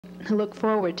look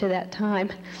forward to that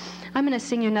time. I'm going to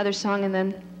sing you another song, and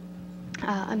then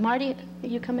Marty, are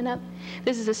you coming up?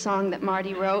 This is a song that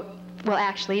Marty wrote. Well,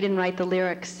 actually, he didn't write the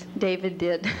lyrics. David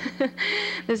did.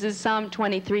 This is Psalm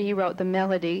 23. He wrote the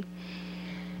melody.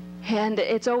 And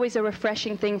it's always a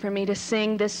refreshing thing for me to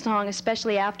sing this song,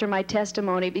 especially after my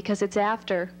testimony, because it's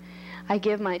after I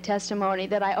give my testimony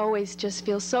that I always just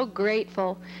feel so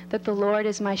grateful that the Lord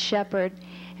is my shepherd.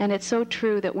 And it's so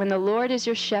true that when the Lord is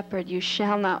your shepherd, you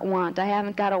shall not want. I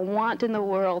haven't got a want in the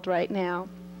world right now.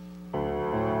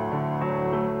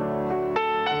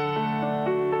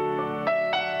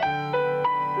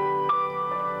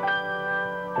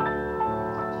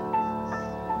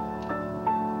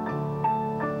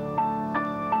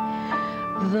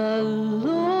 The Lord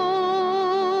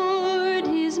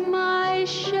is my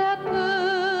shepherd,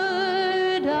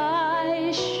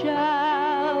 I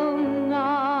shall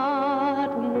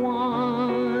not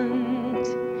want.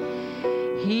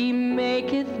 He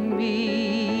maketh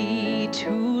me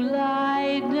to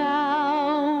lie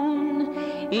down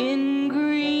in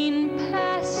green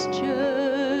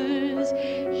pastures.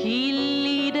 He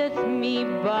leadeth me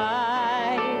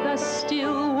by the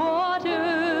still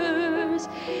waters.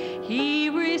 He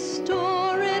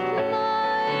restoreth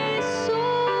my soul.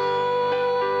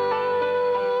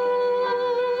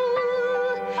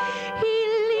 He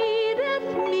leadeth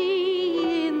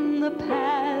me in the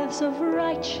paths of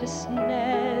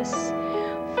righteousness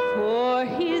for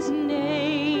his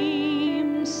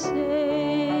name's sake.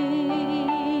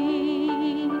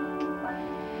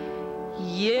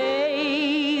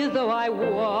 Yea, though I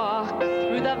walk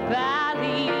through the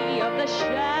valley of the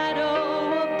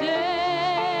shadow of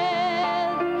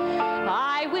death,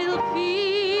 I will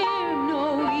fear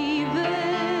no evil,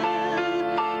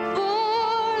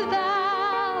 for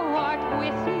thou art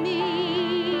with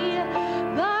me.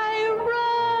 Thy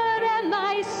rod and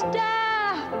thy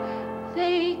staff,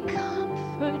 they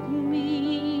comfort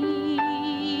me.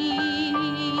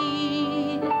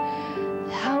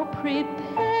 Thou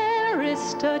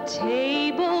preparest a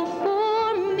table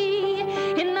for me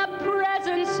in the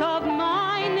presence of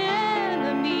mine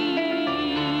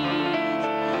enemies.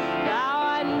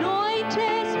 Thou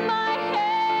anointest my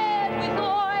head with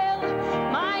oil,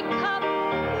 my cup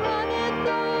runneth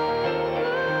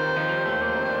over.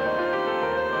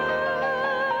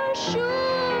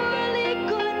 Surely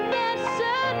goodness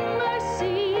and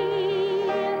mercy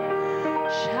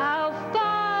shall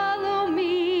follow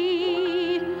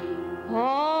me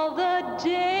all the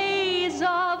days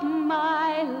of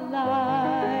my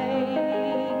life,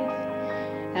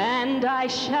 and I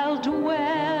shall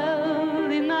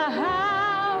dwell in the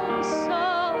house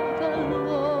of the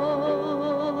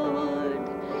Lord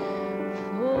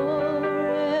forever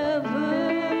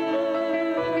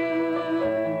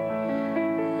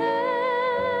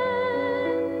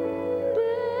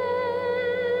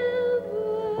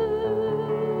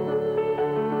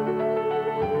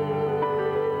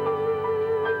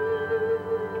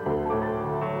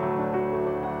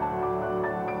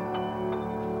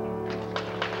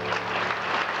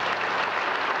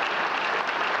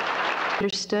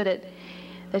understood it,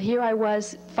 that here I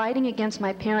was fighting against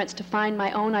my parents to find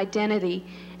my own identity,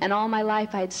 and all my life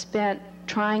I had spent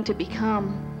trying to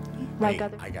become like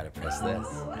other people. I gotta press this.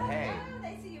 Hey.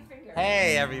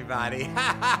 Hey, everybody.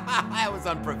 That was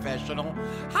unprofessional.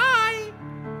 Hi.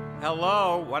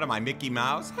 Hello. What am I, Mickey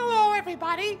Mouse? Hello,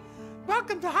 everybody.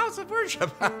 Welcome to House of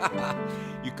Worship.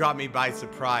 You caught me by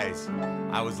surprise.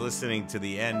 I was listening to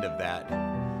the end of that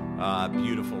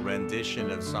beautiful rendition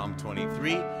of Psalm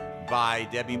 23 by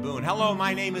Debbie Boone. Hello,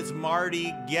 my name is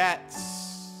Marty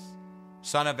Goetz,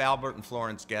 son of Albert and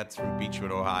Florence Goetz from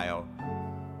Beechwood, Ohio.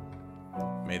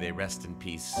 May they rest in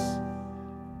peace.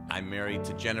 I'm married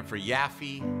to Jennifer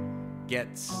Yaffe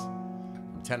Goetz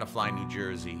from Tenafly, New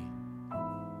Jersey.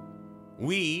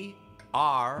 We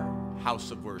are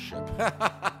House of Worship.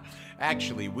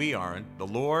 Actually, we aren't. The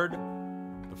Lord,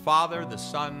 the Father, the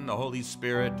Son, the Holy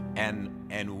Spirit,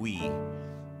 and we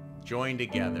join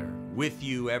together with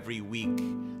you every week,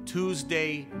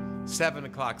 Tuesday, 7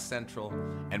 o'clock Central,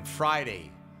 and Friday,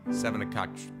 7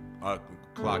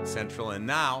 o'clock Central. And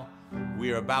now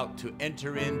we are about to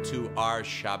enter into our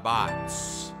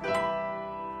Shabbats.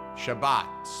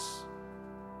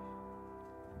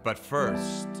 But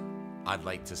first, I'd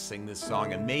like to sing this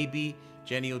song, and maybe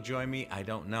Jenny will join me, I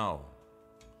don't know.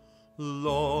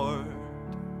 Lord,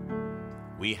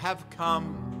 we have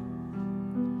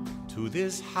come to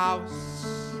this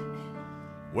house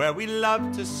where we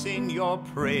love to sing your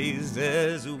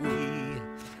praises. We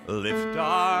lift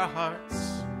our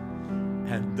hearts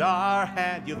and our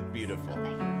hand, you look beautiful,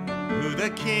 to the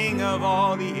King of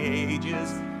all the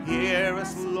ages. Hear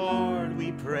us, Lord,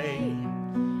 we pray.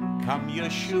 Come,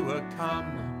 Yeshua,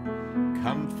 come.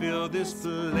 Come fill this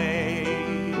place.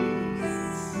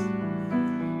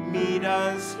 Meet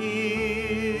us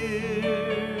here.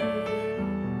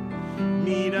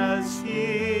 Meet us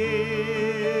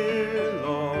here,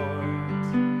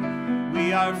 Lord.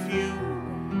 We are few,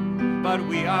 but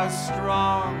we are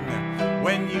strong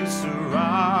when you surround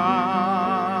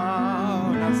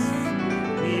us.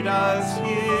 Meet us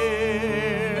here.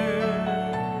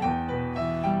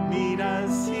 Meet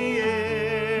us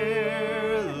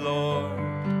here, Lord,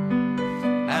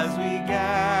 as we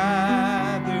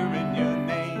gather in your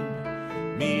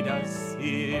name. Meet us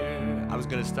here. I was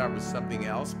going to start with something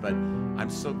else, but I'm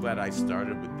so glad I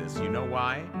started with this. You know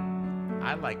why?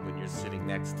 I like when you're sitting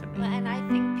next to me. Well, and I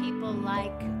think people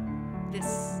like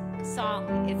this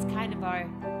song. It's kind of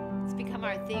it's become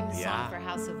our theme song for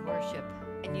House of Worship.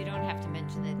 And you don't have to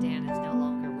mention that Dan is no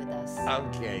longer with us.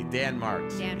 Okay, Dan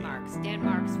Marks. Dan Marks. Dan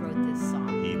Marks wrote this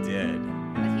song. He did.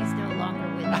 But he's no longer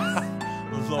with us.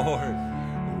 Lord,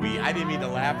 I didn't mean to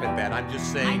laugh at that. I'm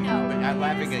just saying. I know. I'm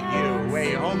laughing at you.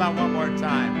 Wait, hold on one more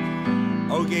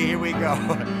time. Okay, here we go.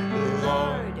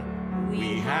 Lord,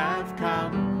 we have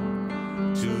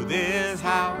come to this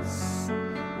house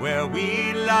where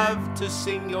we love to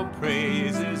sing your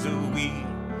praises. We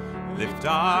lift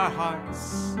our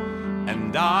hearts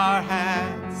and our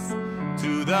hands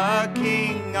to the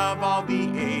King of all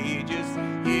the ages.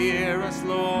 Hear us,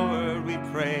 Lord, we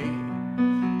pray.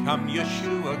 Come,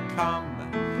 Yeshua, come.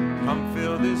 Come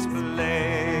fill this place.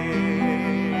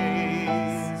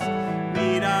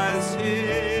 Meet us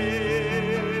here.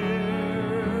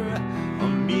 Oh,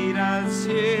 meet us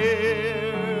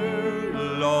here,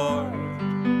 Lord.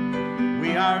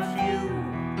 We are few,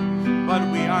 but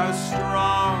we are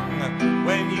strong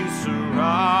when you surround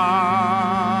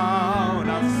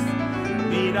us.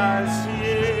 Meet us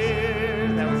here.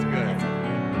 That was good.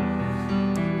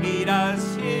 Meet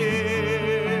us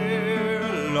here,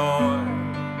 Lord,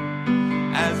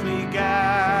 as we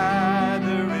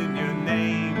gather in your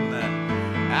name.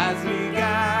 As we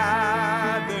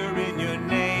gather in your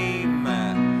name.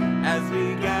 As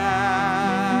we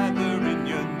gather in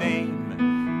your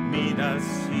name. Meet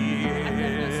us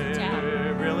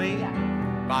here. Really? Yeah.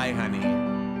 Bye, honey.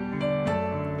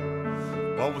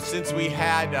 Well, since we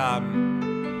had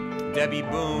Debbie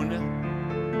Boone,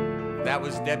 that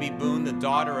was Debbie Boone, the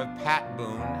daughter of Pat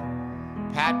Boone.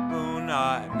 Pat Boone,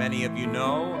 many of you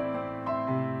know,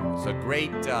 was a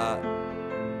great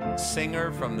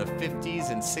singer from the 50s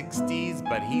and 60s,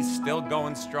 but he's still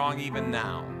going strong even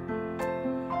now.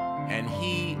 And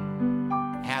he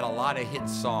had a lot of hit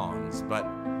songs, but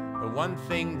the one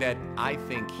thing that I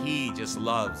think he just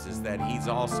loves is that he's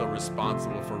also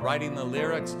responsible for writing the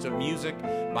lyrics to music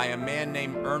by a man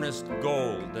named Ernest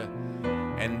Gold.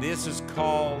 And this is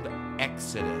called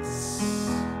Exodus.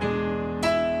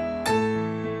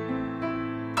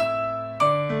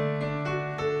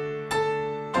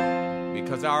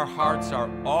 Because our hearts are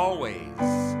always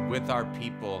with our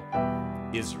people,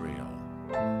 Israel.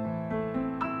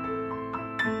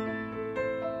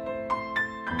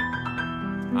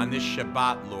 On this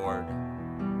Shabbat, Lord,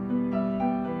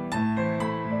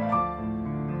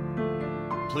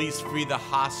 please free the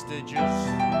hostages.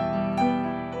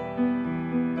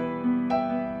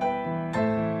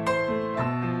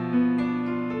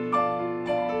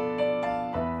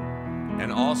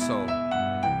 And also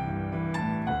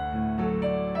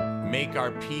make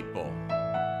our people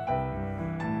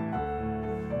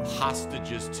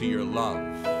hostages to your love.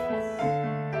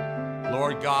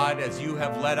 Lord God, as you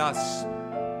have led us,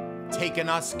 taken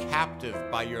us captive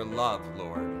by your love,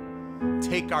 Lord.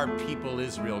 Take our people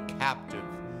Israel captive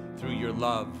through your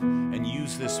love and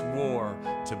use this war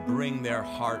to bring their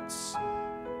hearts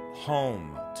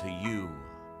home to you.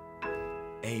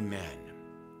 Amen.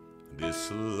 This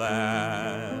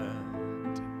land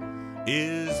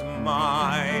is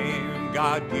mine.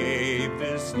 God gave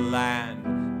this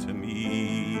land to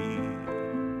me.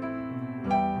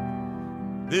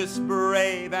 This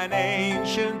brave and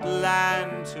ancient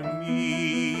land to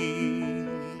me.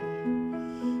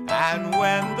 And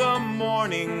when the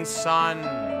morning sun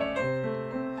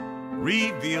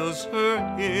reveals her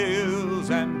hills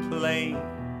and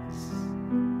plains,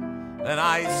 then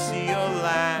I see a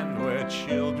land where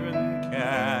children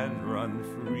can run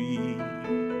free.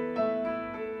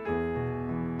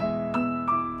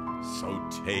 So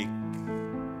take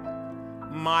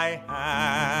my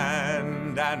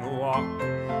hand and walk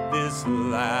this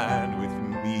land with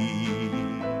me,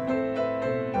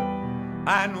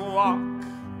 and walk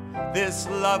this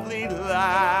lovely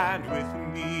land with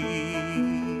me.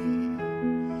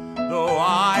 though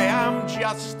I am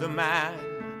just a man.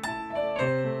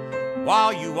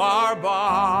 While you are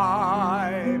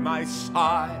by my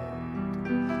side,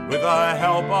 with the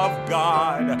help of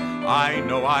God, I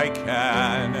know I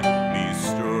can be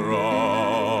strong.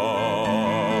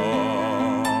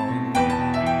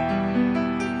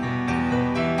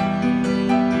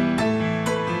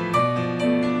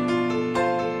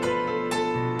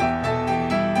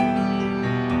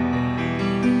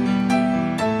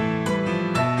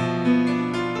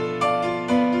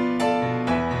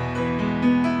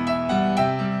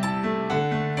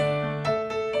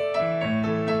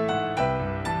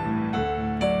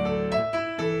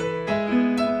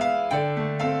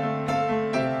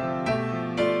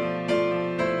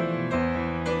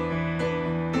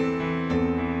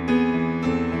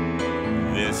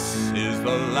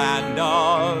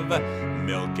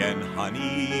 Milk and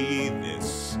honey,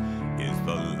 this is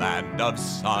the land of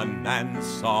sun and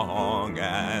song,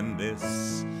 and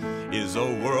this is a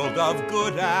world of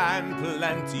good and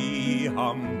plenty,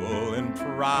 humble and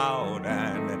proud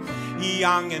and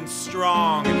young and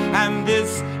strong. And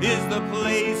this is the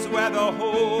place where the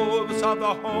hopes of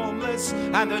the homeless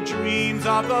and the dreams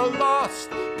of the lost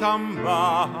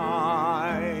combine.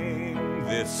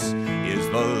 This is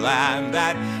the land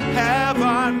that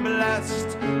heaven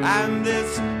blessed, and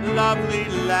this lovely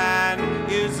land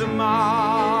is mine.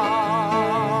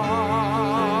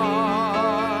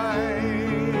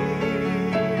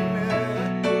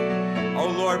 Oh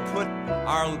Lord, put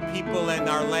our people and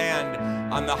our land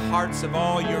on the hearts of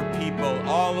all your people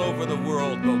all over the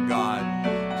world, oh God.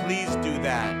 Please do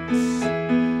that.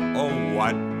 Oh,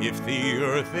 what if the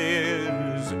earth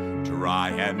is dry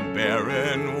and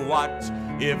barren? What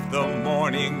if the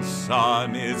morning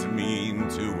sun is mean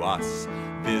to us?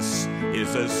 This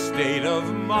is a state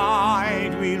of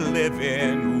mind we live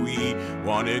in. We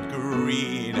want it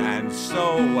green, and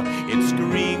so it's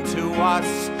green to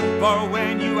us. For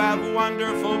when you have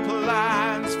wonderful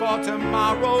plans for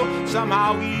tomorrow,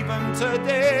 somehow even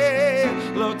today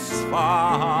looks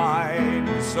fine.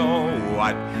 So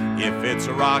what if it's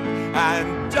rock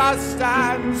and dust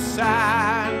and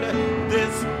sand?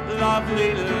 This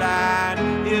lovely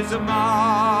land is mine.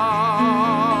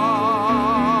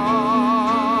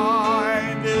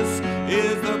 This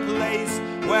is the place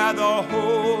where the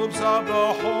hopes of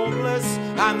the homeless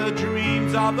and the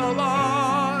dreams of the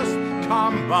lost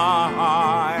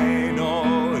combine.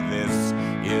 Oh, this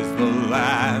is the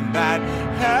land that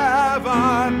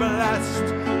heaven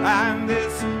blessed, and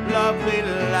this lovely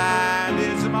land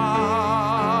is mine.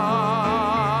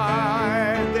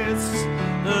 This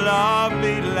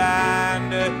lovely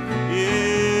land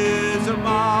is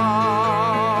mine.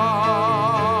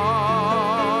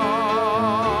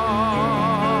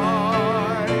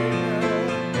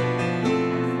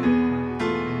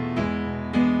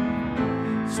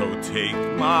 So take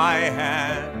my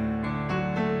hand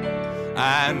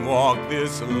and walk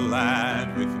this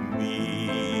land with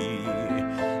me,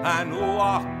 and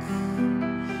walk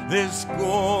this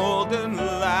golden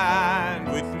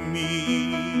land with me.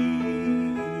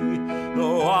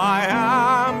 Though I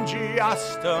am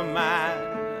just a man,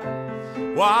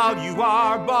 while you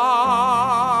are by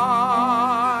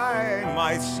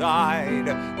my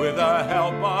side, with the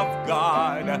help of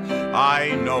God,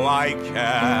 I know I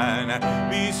can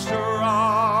be strong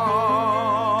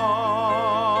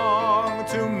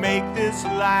to make this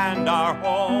land our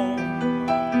home.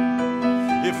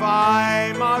 If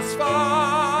I must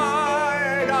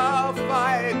fight, I'll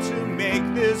fight to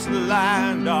make this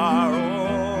land our own.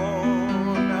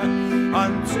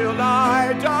 Until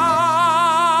I die,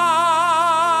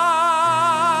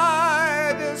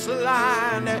 this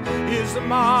land is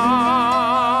mine.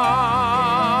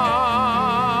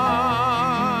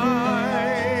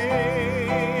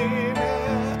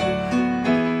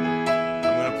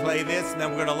 I'm going to play this, and then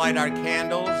we're going to light our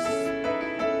candles.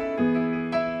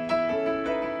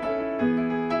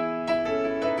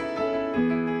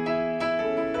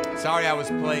 Sorry I was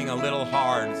playing a little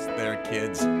hard there,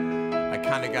 kids. I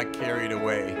kind of got carried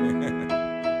away.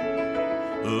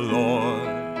 Lord,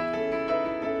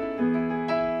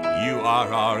 you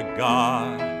are our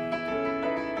God,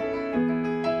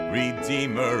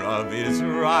 Redeemer of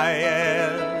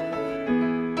Israel.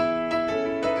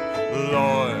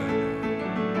 Lord,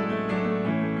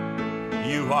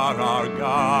 you are our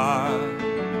God.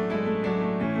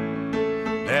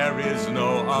 There is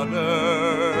no other,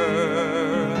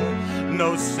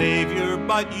 no Savior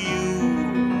but you.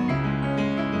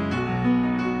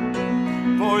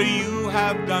 For you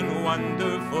have done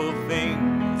wonderful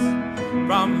things.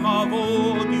 From of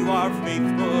old you are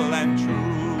faithful and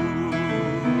true,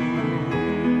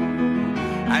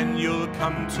 and you'll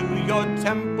come to your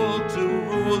temple to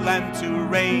rule and to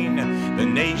reign. The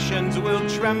nations will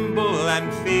tremble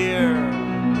and fear.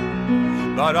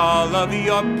 But all of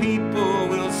your people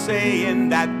will say in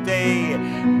that day,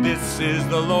 this is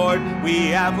the Lord, we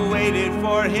have waited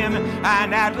for him,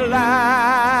 and at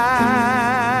last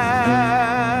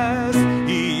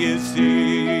he is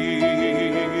here.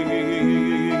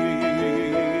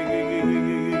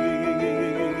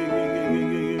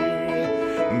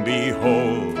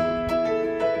 Behold,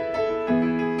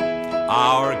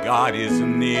 our God is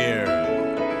near.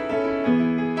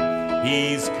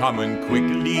 He's coming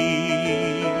quickly.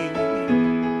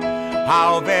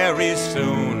 How very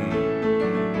soon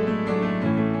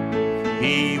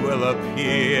he will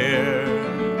appear.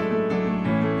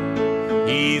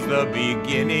 He's the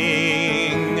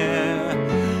beginning,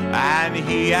 and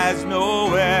he has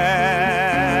no end.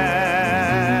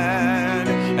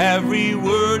 Every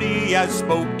word he has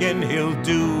spoken he'll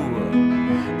do.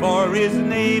 For his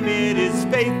name it is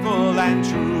faithful and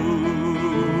true.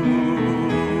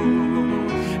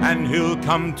 And he'll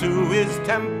come to his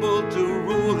temple to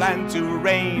rule and to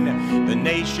reign. The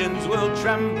nations will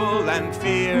tremble and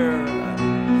fear.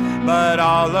 But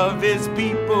all of his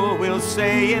people will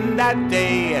say in that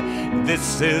day,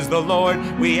 this is the Lord,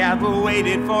 we have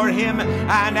waited for him,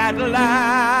 and at last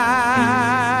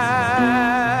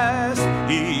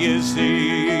he is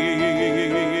here.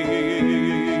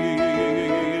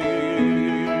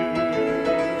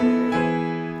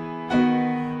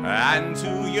 And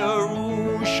to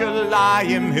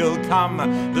Jerusalem he'll come,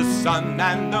 the sun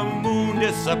and the moon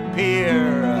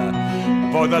disappear.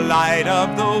 For the light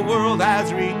of the world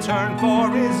has returned for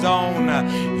his own.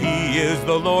 He is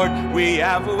the Lord, we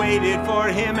have waited for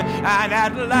him, and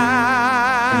at last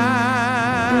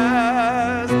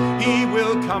he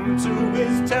will come to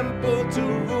his temple to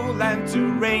rule and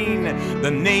to reign.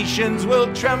 The nations will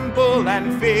tremble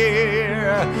and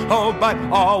fear. Oh, but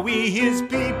all we his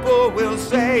people will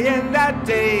say in that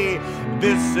day,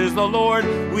 this is the Lord,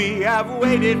 we have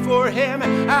waited for him,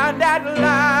 and at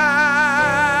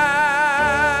last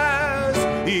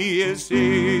he is here.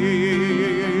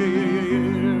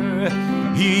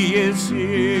 He is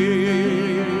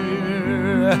here.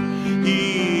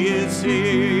 He is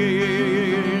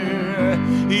here.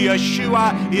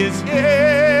 Yeshua is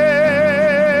here.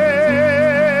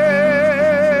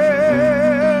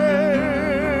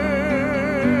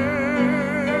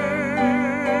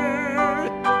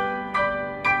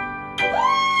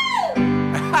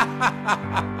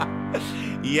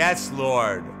 Yes,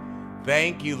 Lord.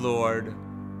 Thank you, Lord.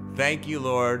 Thank you,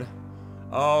 Lord.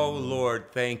 Oh,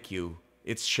 Lord, thank you.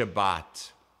 It's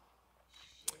Shabbat.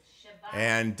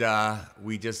 And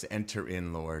we just enter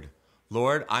in, Lord.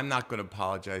 Lord, I'm not going to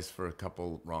apologize for a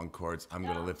couple wrong chords. I'm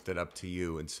going to lift it up to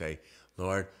you and say,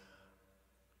 Lord,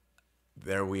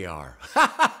 there we are.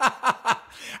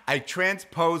 I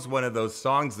transposed one of those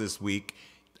songs this week,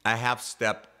 a half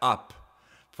step up,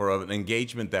 for an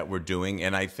engagement that we're doing,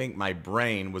 and I think my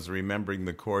brain was remembering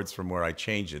the chords from where I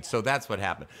changed it. So that's what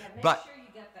happened. Yeah, make but sure you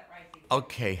get that right.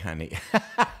 okay, honey.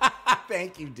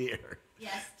 Thank you, dear.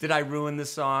 Yes. Did I ruin the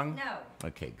song? No.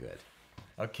 Okay, good.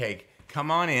 Okay,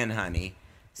 come on in, honey.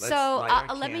 So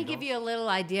let me give you a little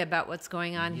idea about what's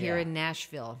going on here in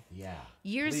Nashville. Yeah.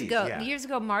 Years ago,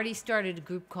 Marty started a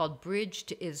group called Bridge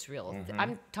to Israel.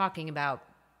 I'm talking about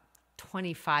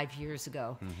 25 years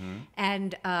ago.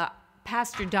 And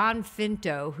Pastor Don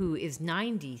Finto, who is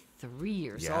 93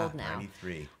 years old now.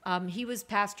 93. He was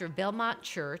pastor of Belmont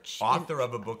Church. Author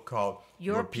of a book called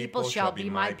Your People Shall Be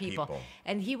My People.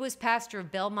 And he was pastor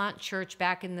of Belmont Church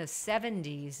back in the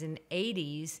 70s and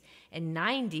 80s and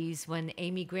 90s when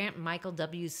Amy Grant and Michael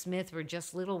W. Smith were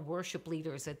just little worship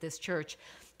leaders at this church.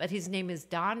 But his name is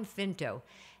Don Finto.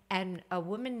 And a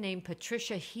woman named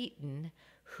Patricia Heaton,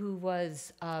 who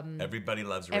was... Everybody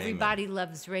Loves Raymond. Everybody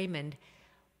Loves Raymond.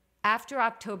 After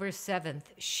October 7th,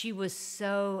 she was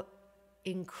so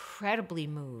incredibly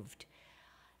moved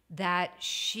that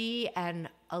she and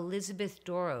Elizabeth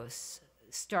Doros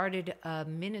started a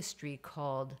ministry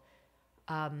called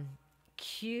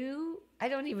Q. I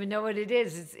don't even know what it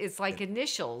is. It's like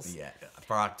initials. Yeah,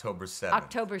 for October 7th.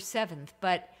 October 7th.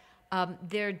 But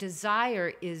their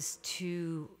desire is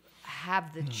to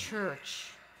have the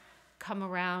church come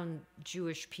around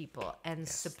Jewish people and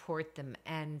support them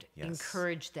and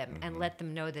encourage them and let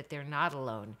them know that they're not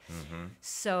alone.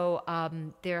 So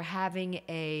they're having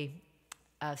a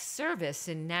service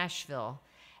in Nashville,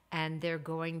 And they're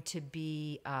going to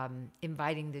be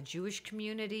inviting the Jewish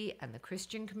community and the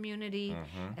Christian community.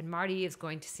 And Marty is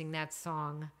going to sing that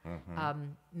song,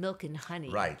 Milk and Honey.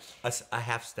 Right. A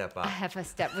half step up. A half a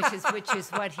step, which is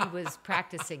what he was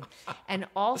practicing. And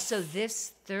also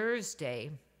this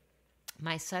Thursday,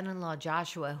 my son-in-law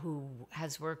Joshua, who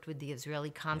has worked with the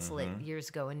Israeli consulate years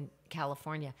ago in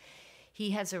California,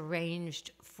 he has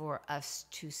arranged for us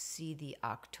to see the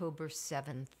October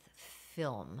 7th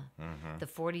film, the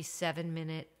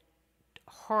 47-minute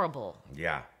horrible,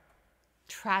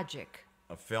 tragic,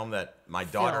 a film that my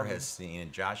daughter has seen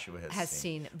and Joshua has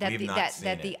seen. That We've the, not that, seen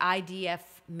that it. the IDF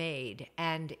made,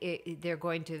 and it's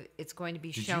going to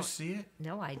be shown. Did you see it?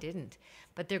 No, I didn't.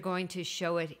 But they're going to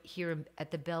show it here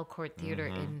at the Belcourt Theater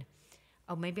in.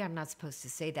 Oh, maybe I'm not supposed to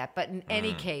say that. But in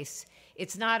any case,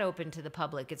 it's not open to the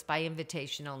public. It's by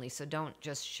invitation only. So don't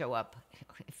just show up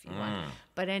if you want.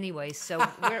 But anyway, so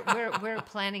we're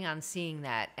planning on seeing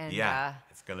that. And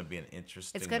it's going to be an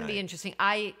interesting. It's going to be interesting.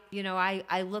 I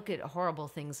look at horrible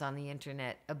things on the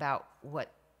internet about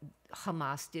what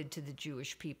Hamas did to the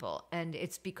Jewish people, and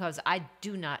it's because I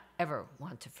do not ever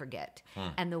want to forget.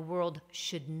 And the world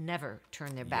should never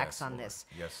turn their backs on this.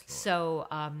 Yes, Lord. So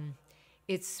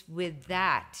it's with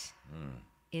that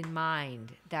in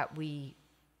mind that we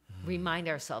remind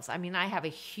ourselves. I mean, I have a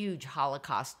huge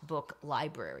Holocaust book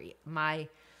library. I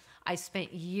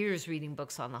spent years reading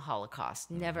books on the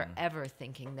Holocaust, never ever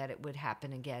thinking that it would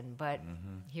happen again. But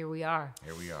here we are.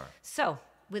 Here we are. So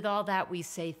with all that, we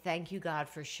say thank you, God,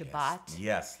 for Shabbat.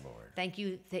 Yes, Lord. Thank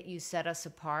you that you set us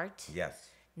apart. Yes.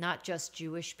 Not just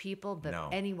Jewish people, but No.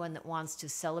 anyone that wants to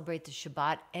celebrate the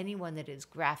Shabbat, anyone that is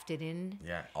grafted in.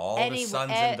 Yeah. All the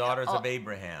sons and daughters of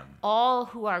Abraham. All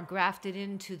who are grafted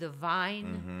into the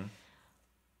vine.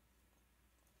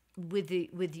 With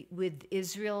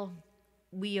Israel,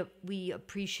 we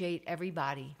appreciate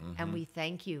everybody, and we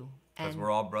thank you. Because And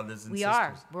we're all brothers and we sisters.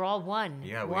 are. We're all one.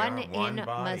 Yeah, we one are. One in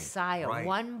body. Messiah. Right.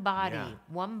 One body. Yeah.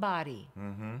 One body.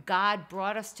 God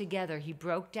brought us together. He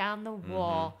broke down the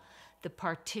wall, the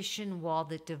partition wall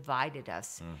that divided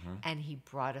us, and he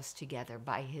brought us together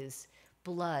by his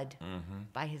blood,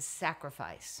 by his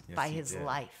sacrifice, Yes, by he his did.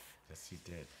 life. Yes, he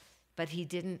did. But he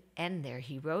didn't end there.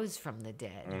 He rose from the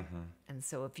dead. And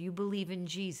so if you believe in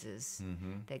Jesus,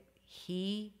 that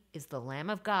he is the Lamb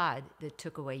of God that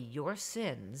took away your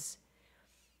sins,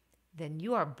 then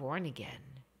you are born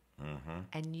again.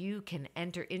 And you can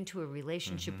enter into a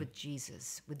relationship with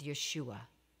Jesus, with Yeshua.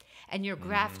 And you're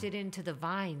grafted into the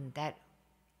vine that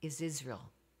is Israel.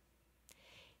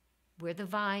 We're the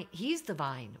vine. He's the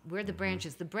vine. We're the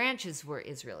branches. The branches were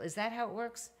Israel. Is that how it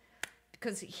works?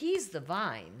 Because he's the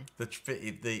vine.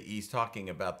 He's talking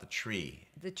about the tree.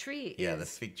 The tree The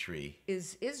fig tree.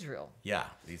 is Israel. Yeah,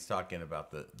 he's talking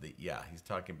about he's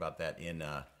talking about that in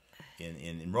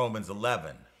Romans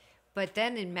 11. But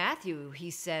then in Matthew, he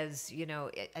says,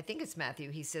 I think it's Matthew,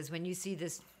 he says, when you see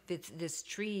this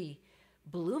tree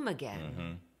bloom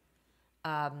again,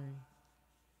 when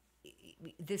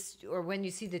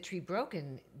you see the tree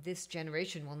broken, this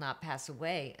generation will not pass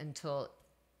away until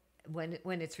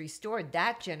when it's restored.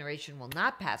 That generation will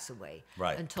not pass away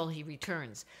until he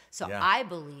returns. So I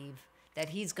believe that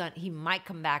he might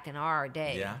come back in our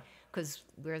day because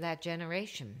we're that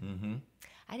generation.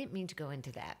 I didn't mean to go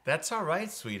into that. That's all right,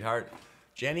 sweetheart.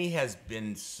 Jenny has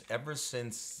been, ever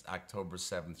since October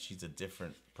 7th, she's a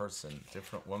different person,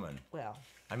 different woman. Well,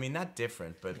 I mean, not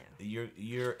different, but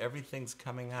you're everything's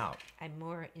coming out. I'm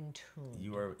more in tune.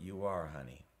 You are,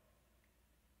 honey.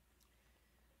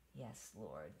 Yes,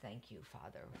 Lord. Thank you,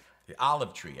 Father. The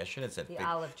olive tree. I should have said The fig.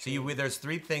 olive tree. See, there's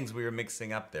three things we were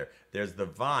mixing up there. There's the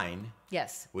vine.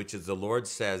 Yes. Which is the Lord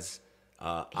says,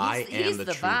 I am the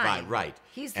true vine. Right.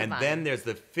 He's the and vine. then there's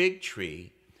the fig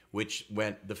tree,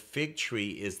 the fig tree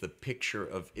is the picture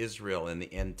of Israel in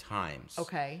the end times.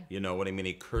 Okay. You know what I mean?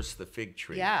 He cursed the fig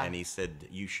tree. Yeah. And he said,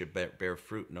 you should bear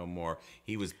fruit no more.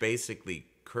 He was basically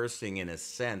cursing, in a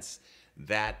sense,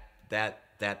 that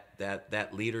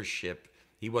leadership.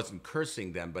 He wasn't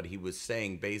cursing them, but he was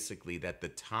saying basically that the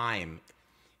time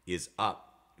is up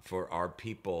for our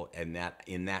people and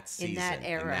in that season,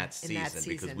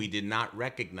 because we did not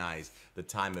recognize the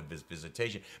time of his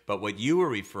visitation. But what you were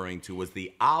referring to was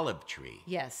the olive tree.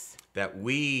 Yes. That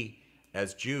we,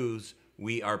 as Jews,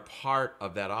 we are part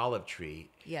of that olive tree.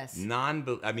 Yes.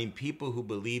 People who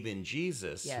believe in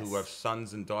Jesus, Yes. who are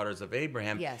sons and daughters of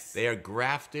Abraham, Yes. they are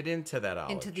grafted into that olive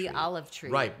tree. Into the olive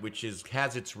tree. Right, which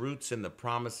has its roots in the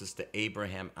promises to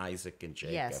Abraham, Isaac, and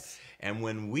Jacob. Yes. And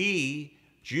when we,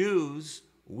 Jews,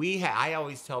 I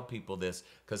always tell people this,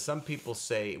 because some people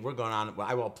say,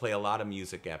 I will play a lot of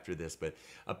music after this, but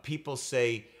people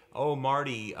say, oh,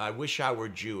 Marty, I wish I were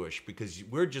Jewish because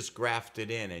we're just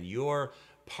grafted in and you're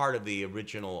part of the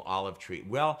original olive tree.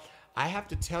 Well, I have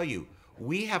to tell you,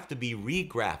 we have to be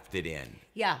regrafted in.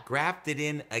 Yeah. Grafted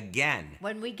in again.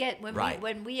 When we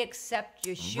accept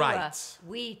Yeshua, Right.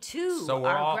 we too So we're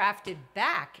are all- grafted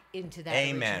back into that.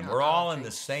 Amen. original We're all olive in tree.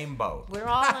 the same boat. We're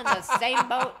all in the same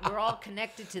boat. We're all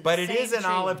connected to the But same it is an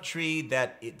tree. olive tree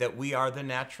that we are the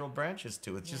natural branches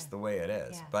to. It's just the way it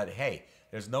is. Yeah. But hey,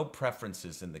 there's no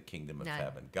preferences in the kingdom of None.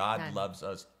 heaven. God None. loves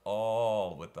us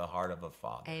all with the heart of a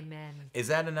father. Amen. Is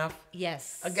that enough?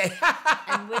 Yes. Okay.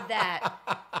 And with that,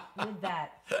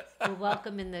 we'll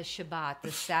welcome in the Shabbat,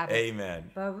 the Sabbath. Amen.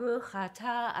 Baruch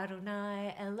atah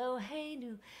Adonai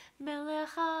Eloheinu melech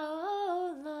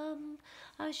haolam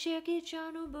asher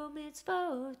kitshanu bo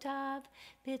mitzvotav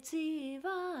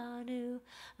b'tzivanu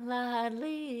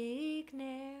lahadlik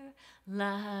ner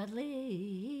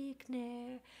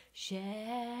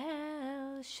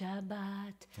shel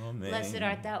Shabbat. Amen. Blessed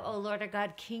art thou, O Lord our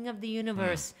God, King of the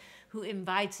universe, who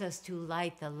invites us to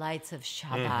light the lights of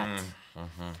Shabbat.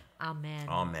 Amen.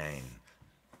 Amen.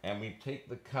 And we take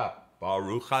the cup.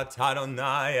 Baruch atah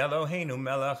Adonai Eloheinu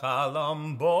melech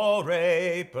haolam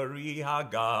borei peri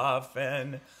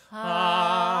hagafen.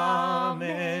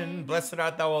 Amen. Blessed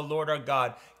art thou, O Lord our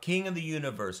God, King of the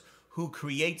universe, who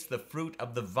creates the fruit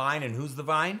of the vine. And who's the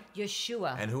vine?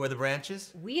 Yeshua. And who are the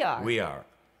branches? We are. We are.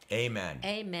 Amen.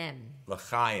 Amen.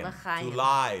 L'chaim. L'chaim. To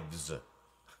lives.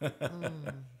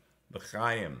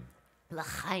 L'chaim.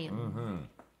 L'chaim.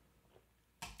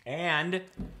 And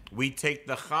we take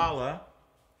the challah,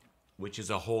 which is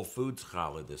a Whole Foods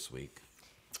challah this week.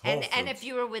 Whole And if Foods.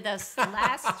 you were with us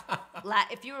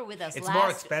It's more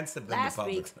expensive than the last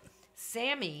public. week,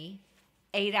 Sammy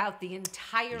ate out the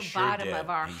entire He sure bottom did. of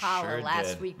our He challah sure last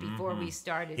did. week before we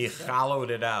started. He so hollowed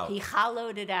it out. he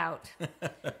hollowed it out.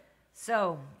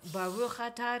 So, Baruch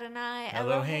atah Adonai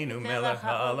Eloheinu melech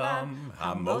haolam,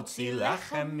 hamotzi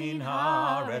lechem min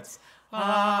haaretz.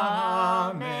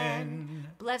 Amen.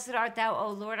 Blessed art thou,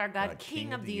 O Lord our God,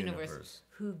 King of the universe,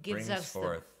 who gives brings us the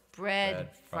forth bread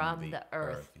from the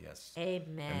earth. Yes.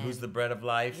 Amen. And who's the bread of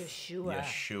life? Yeshua.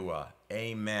 Yeshua.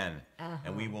 Amen.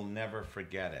 And we will never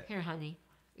forget it. Here, honey,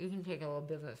 you can take a little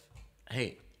bit of this.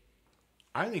 Hey,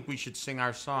 I think we should sing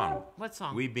our song. What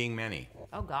song? We Being Many.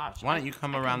 Oh, gosh. Why don't you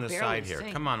come I around can the barely side here?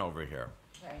 sing. Come on over here.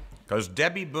 Okay. Because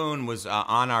Debbie Boone was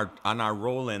on our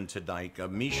roll-in tonight.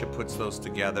 Misha puts those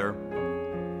together.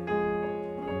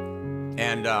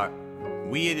 And our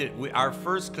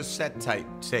first cassette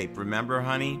tape, remember,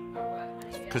 honey?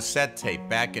 Cassette tape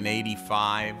back in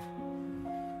 '85.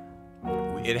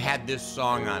 It had this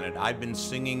song on it. I've been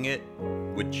singing it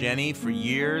with Jenny for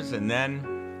years, and then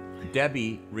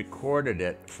Debbie recorded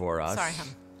it for us. Sorry, hon.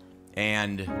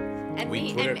 And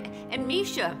we put it. And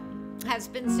Misha has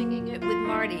been singing it with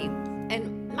Marty,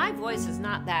 and my voice is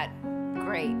not that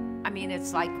great. I mean,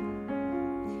 it's like.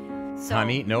 So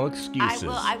Honey, no excuses.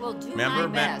 I will do Remember,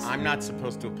 my best. I'm not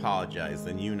supposed to apologize.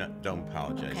 Then you don't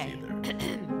apologize Okay. either.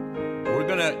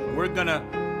 We're gonna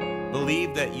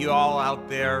believe that you all out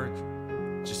there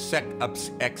just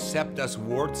accept us,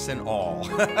 warts and all.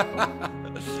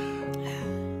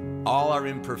 All our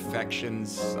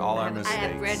imperfections, all our mistakes. I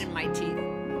have bread in my teeth.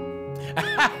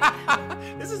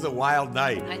 This is a wild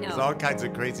night. I know. There's all kinds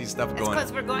of crazy stuff It's going because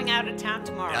on. we're going out of town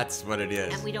tomorrow. That's what it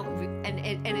is. and we don't,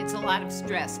 and it's a lot of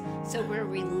stress. So we're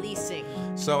releasing.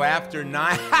 So after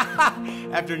 9,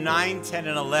 10,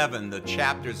 and 11, the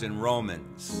chapters in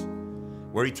Romans,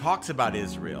 where he talks about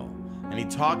Israel, and he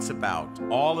talks about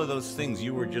all of those things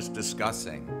you were just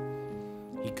discussing,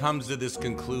 he comes to this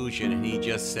conclusion, and he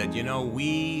just said, you know,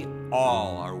 we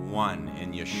all are one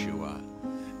in Yeshua.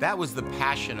 That was the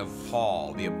passion of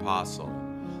Paul, the apostle,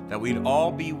 that we'd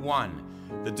all be one.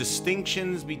 The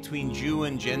distinctions between Jew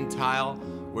and Gentile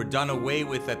were done away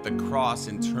with at the cross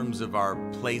in terms of our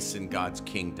place in God's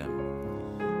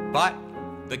kingdom. But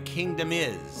the kingdom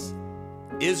is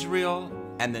Israel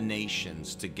and the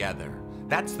nations together.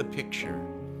 That's the picture.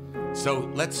 So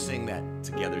let's sing that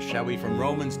together, shall we? From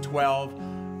Romans 12,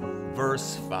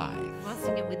 verse 5. Want to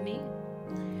sing it with me?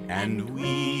 And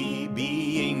we,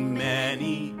 being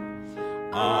many,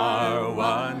 are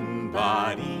one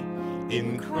body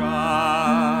in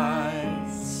Christ,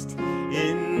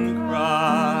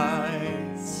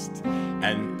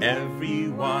 and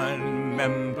everyone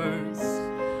members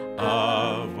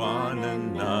of one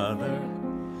another,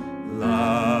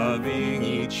 loving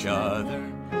each other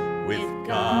with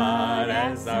God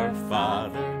as our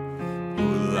Father,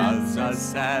 who loves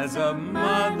us as a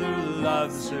mother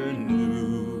loves her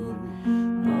newborn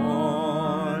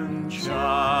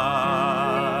child.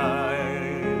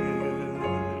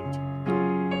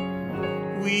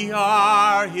 We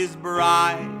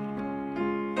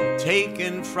bride,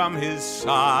 taken from his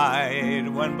side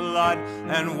when blood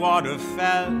and water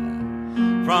fell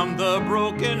from the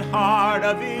broken heart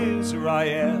of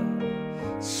Israel.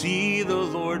 See the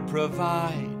Lord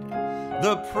provide,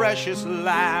 the precious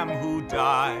Lamb who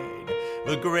died,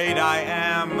 the great I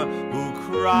am who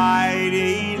cried,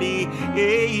 Eli,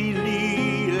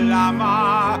 Eli,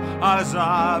 lama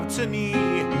azavtani,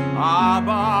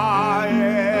 Abba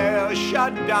El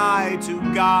Shaddai, to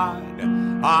God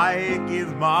I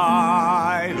give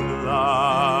my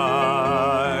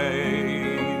life.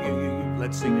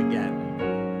 Let's sing again.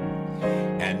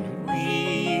 And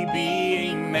we,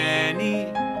 being many,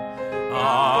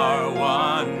 are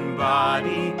one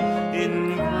body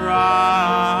in Christ,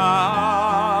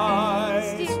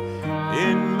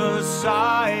 in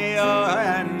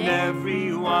Messiah, and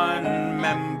everyone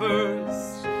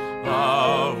members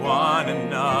of one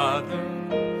another,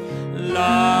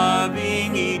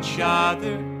 loving each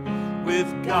other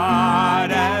with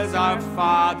God as our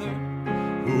Father,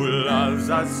 who loves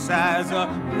us as a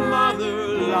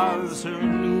mother loves her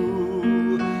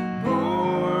newborn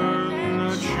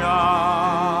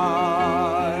child.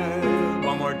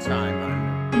 One more time.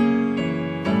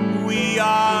 We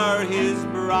are his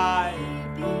bride,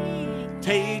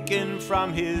 taken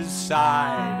from his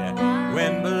side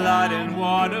when blood and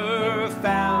water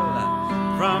fell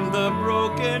from the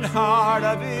broken heart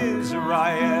of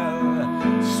Israel.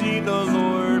 See the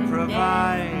Lord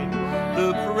provide,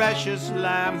 the precious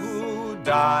Lamb who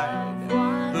died,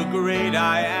 the great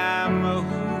I am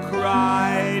who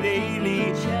cried,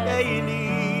 Eli,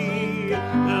 Eli,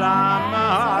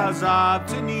 lama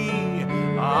azavtani,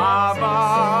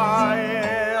 Abba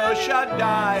El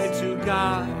Shaddai, to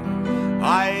God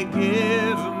I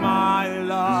give my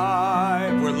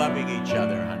life. We're loving each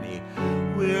other, honey.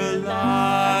 We're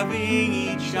loving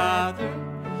each other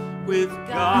with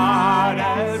God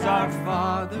as our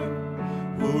Father,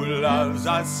 who loves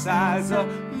us as a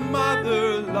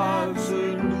mother loves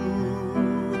her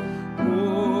newborn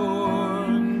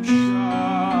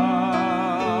child,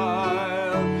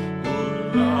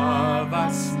 who loves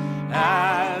us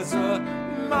as a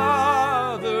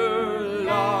mother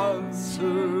loves her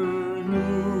newborn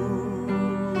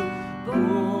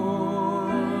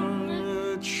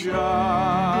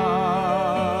child.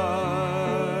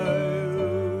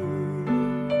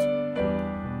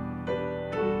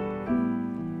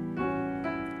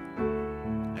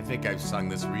 I think I've sung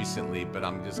this recently, but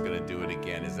I'm just going to do it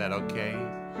again. Is that okay?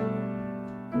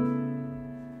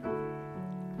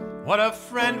 What a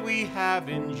friend we have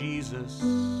in Jesus.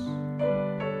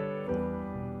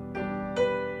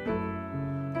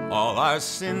 All our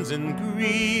sins and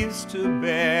griefs to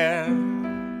bear.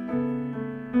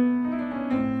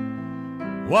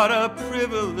 What a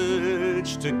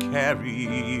privilege to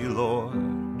carry, Lord,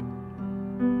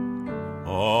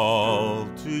 all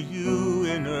to you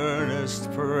in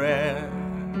earnest prayer.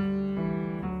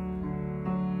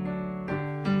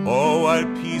 Oh, what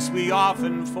peace we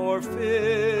often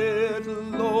forfeit,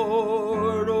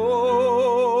 Lord.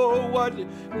 Oh, what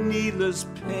needless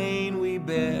pain we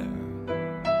bear.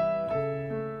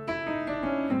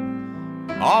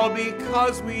 All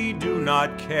because we do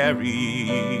not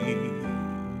carry,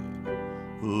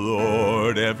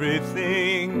 Lord,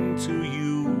 everything to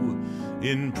you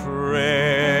in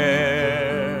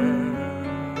prayer.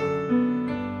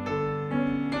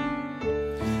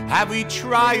 Have we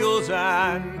trials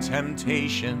and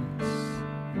temptations?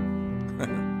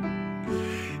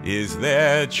 Is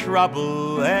there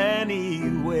trouble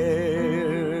anywhere?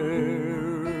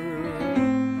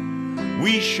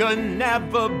 We should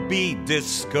never be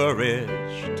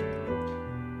discouraged.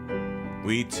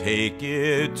 We take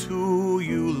it to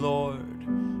you, Lord,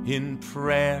 in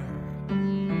prayer.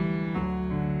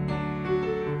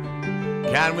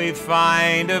 Can we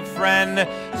find a friend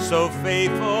so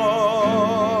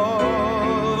faithful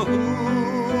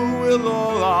who will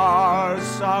all our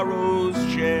sorrows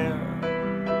share?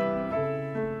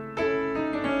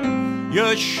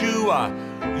 Yeshua,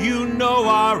 you know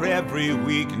our every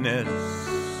weakness.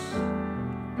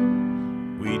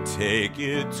 We take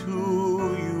it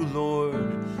to you, Lord,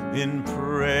 in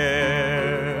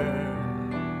prayer.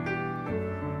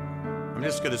 I'm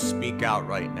just going to speak out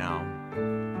right now.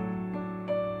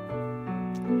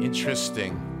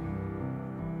 Interesting.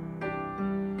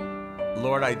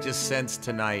 Lord, I just sense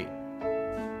tonight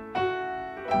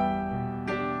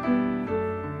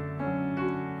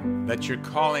that you're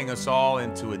calling us all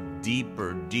into a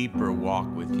deeper, deeper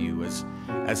walk with you. As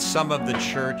some of the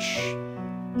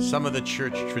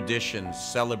church traditions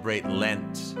celebrate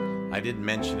Lent. I didn't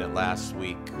mention it last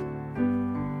week.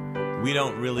 We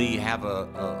don't really have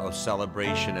a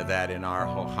celebration of that in our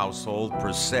household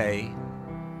per se,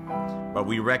 but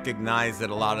we recognize that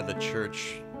a lot of the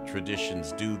church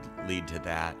traditions do lead to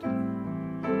that.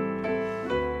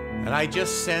 And I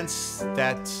just sense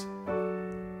that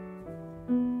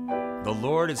the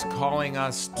Lord is calling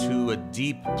us to a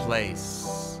deep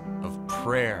place of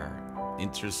prayer,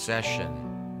 intercession.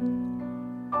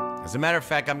 As a matter of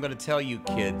fact, I'm going to tell you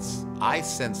kids, I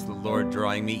sense the Lord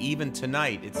drawing me even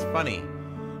tonight. It's funny.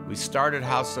 We started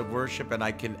House of Worship and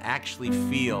I can actually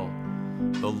feel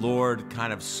the Lord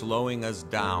kind of slowing us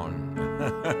down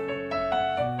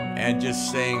and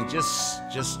just saying,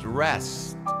 just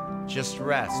rest. Just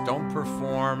rest. Don't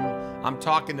perform. I'm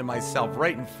talking to myself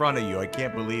right in front of you. I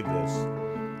can't believe this.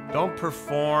 Don't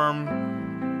perform.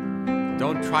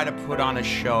 Don't try to put on a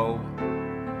show.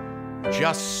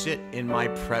 Just sit in my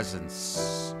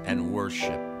presence and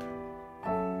worship.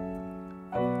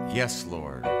 Yes,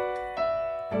 Lord.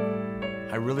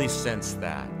 I really sense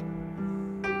that.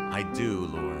 I do,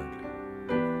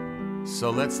 Lord. So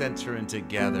let's enter in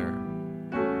together.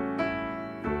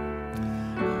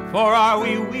 For are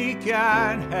we weak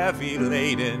and heavy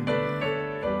laden?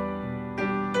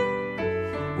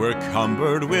 We're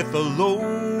cumbered with a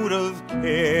load of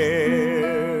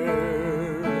care.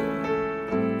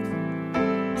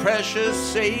 Precious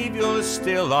Savior,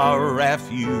 still our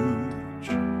refuge.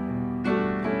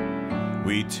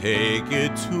 We take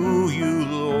it to you,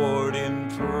 Lord, in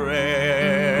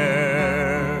prayer.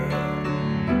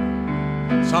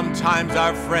 Sometimes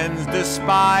our friends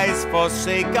despise,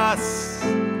 forsake us,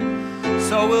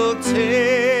 so we'll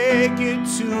take it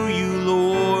to you,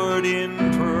 Lord, in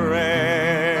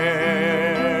prayer.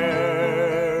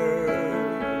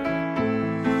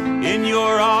 In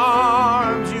your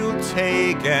arms you'll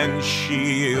take and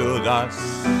shield us.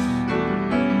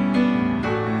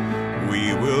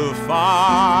 We will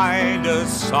find a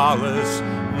solace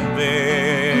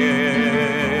there.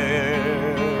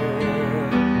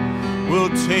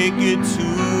 We'll take it to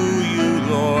you,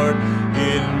 Lord,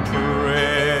 in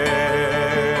prayer.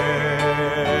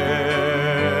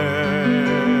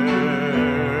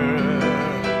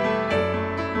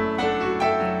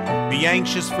 Be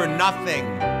anxious for nothing,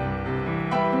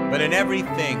 but in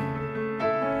everything,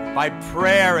 by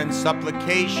prayer and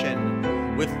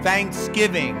supplication, with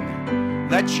thanksgiving,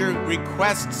 let your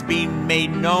requests be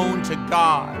made known to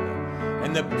God,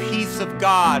 and the peace of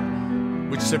God,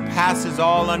 which surpasses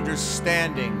all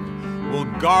understanding, will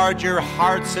guard your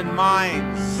hearts and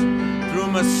minds through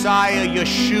Messiah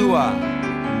Yeshua.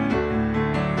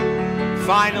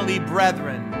 Finally,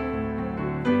 brethren,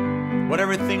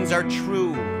 whatever things are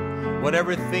true,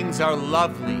 whatever things are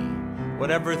lovely,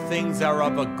 whatever things are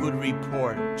of a good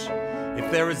report,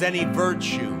 if there is any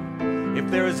virtue, if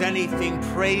there is anything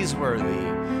praiseworthy,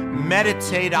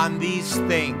 meditate on these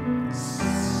things.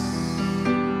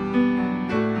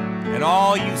 And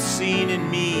all you've seen in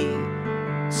me,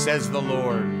 says the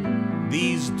Lord,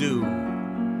 these do,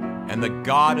 and the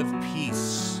God of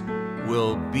peace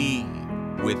will be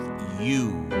with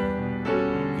you.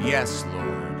 Yes, Lord.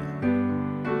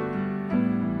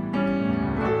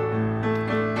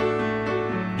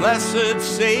 Blessed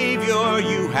Savior,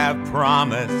 you have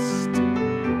promised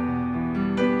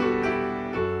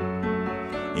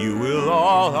you will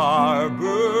all our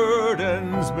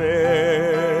burdens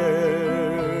bear.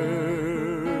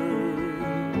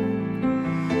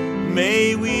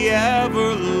 May we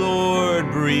ever,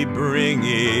 Lord, be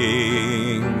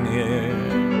bringing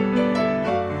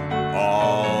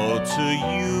all to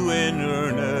you in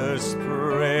earnest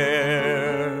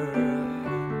prayer.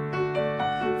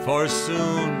 For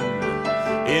soon,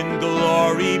 in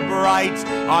glory bright,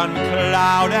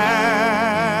 unclouded,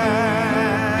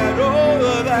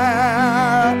 oh,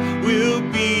 there will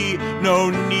be no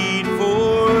need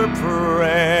for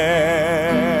prayer.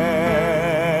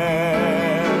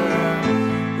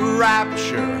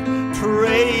 Rapture,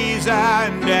 praise,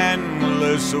 and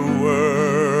endless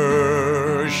worship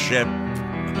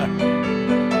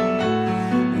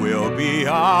will be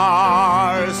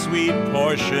our sweet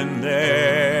portion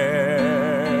there.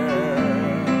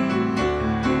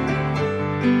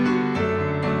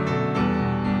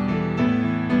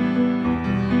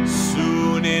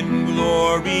 Soon in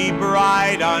glory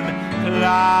bright,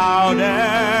 unclouded,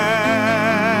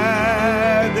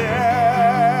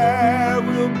 there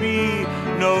will be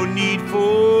no need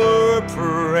for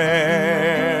prayer.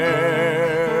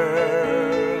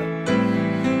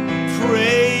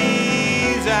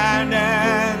 Praise and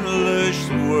endless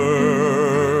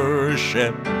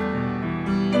worship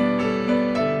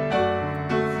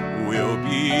will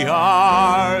be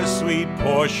our sweet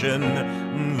portion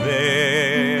there.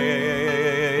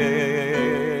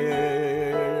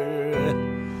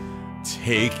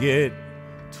 it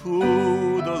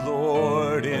to the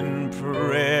Lord in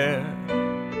prayer.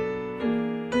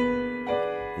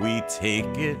 We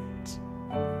take it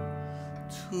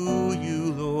to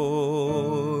you,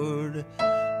 Lord,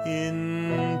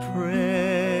 in prayer.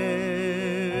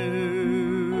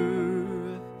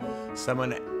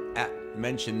 Someone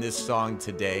mentioned this song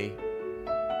today.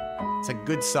 It's a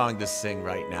good song to sing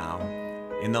right now.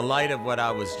 In the light of what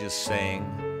I was just saying,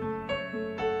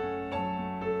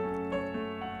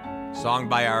 song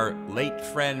by our late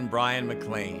friend Brian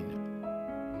McLean.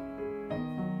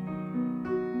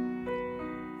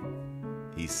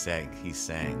 He sang,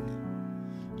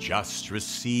 just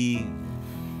receive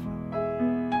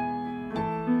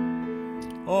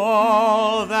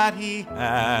all that he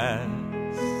has.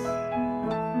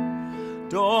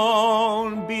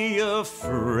 Don't be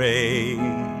afraid.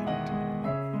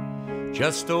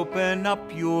 Just open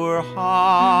up your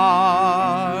heart,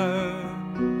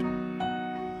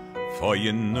 for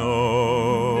you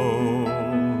know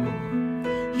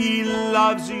he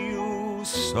loves you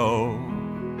so.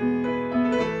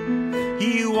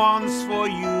 He wants for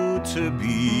you to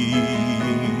be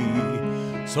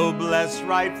so blessed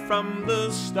right from the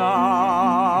start.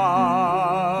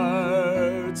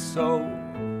 So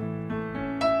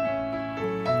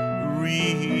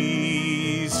receive,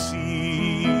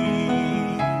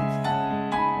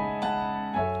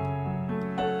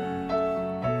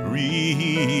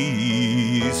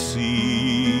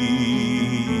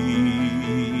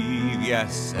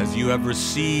 yes, as you have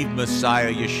received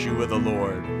Messiah Yeshua the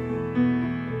Lord.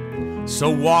 So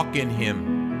walk in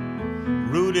him,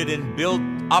 rooted and built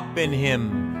up in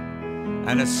him,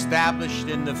 and established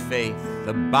in the faith,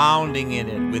 abounding in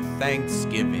it with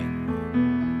thanksgiving.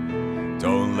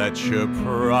 Don't let your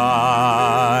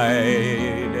pride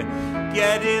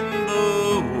get in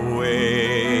the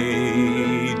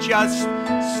way. Just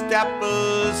step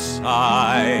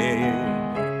aside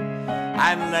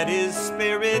and let his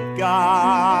Spirit guide.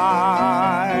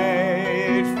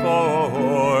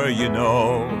 For you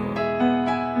know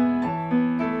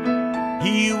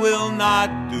he will not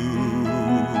do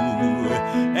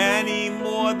any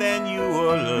more than you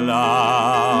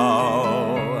allow.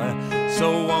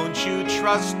 So won't you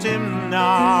trust him now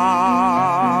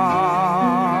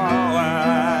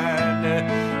and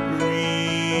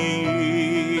receive,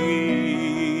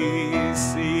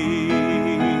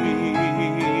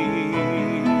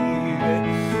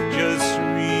 just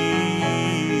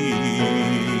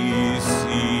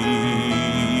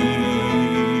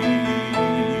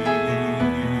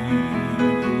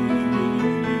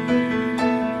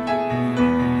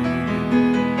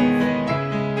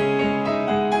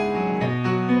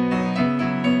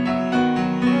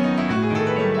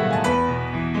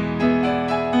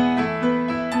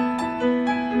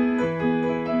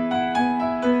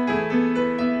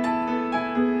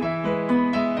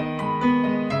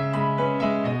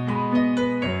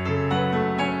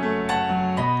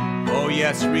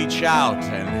yes, reach out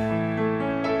and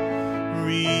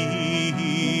receive.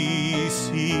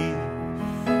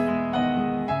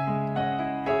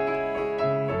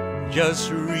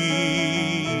 Just receive.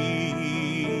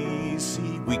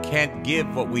 We can't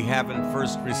give what we haven't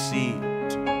first received.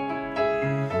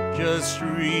 Just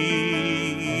receive.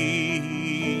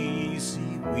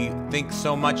 We think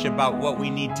so much about what we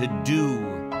need to do,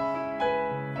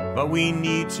 but we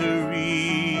need to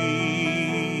receive.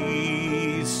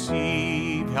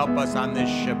 Help us on this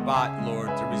Shabbat, Lord,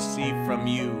 to receive from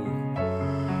you.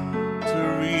 To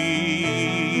receive.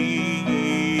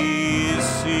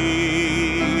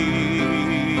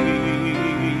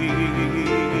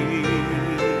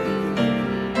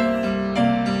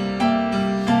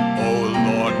 Oh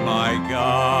Lord, my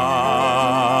God,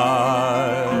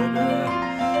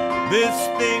 this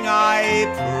thing I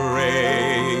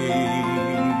pray,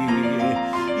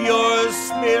 your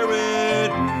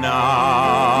Spirit now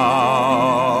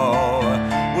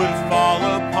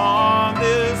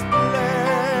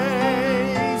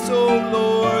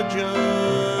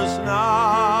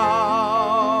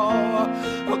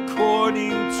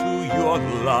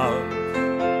love,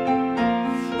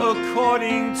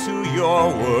 according to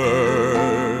your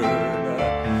word,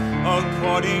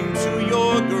 according to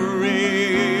your grace,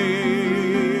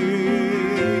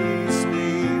 we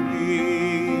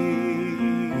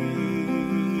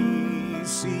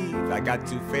receive. I got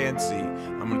too fancy.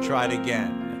 I'm going to try it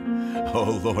again.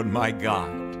 Oh Lord, my God,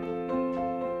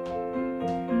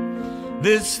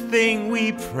 this thing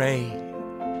we pray,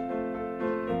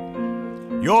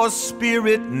 your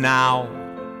Spirit now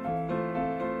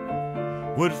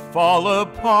would fall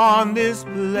upon this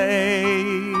place,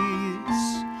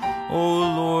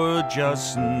 oh Lord,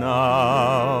 just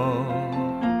now.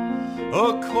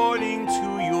 according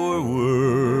to your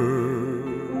word,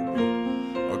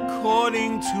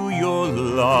 according to your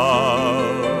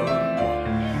love,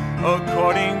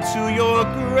 according to your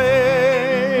grace,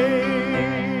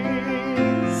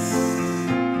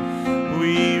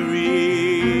 we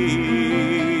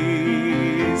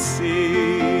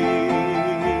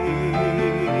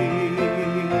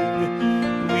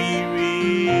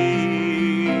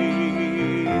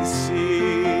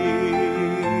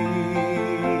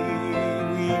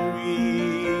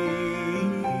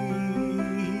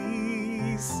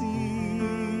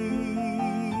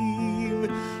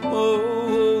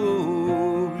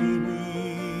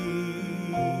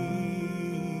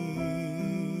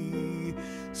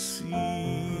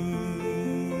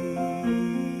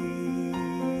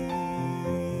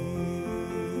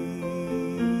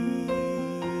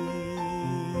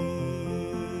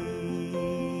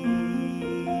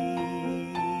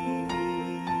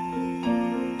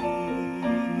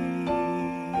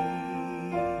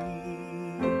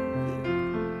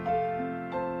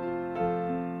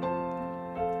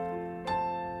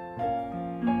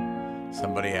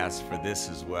Somebody asked for this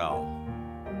as well.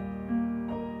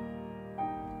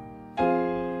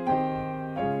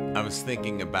 I was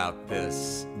thinking about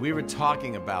this. We were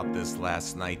talking about this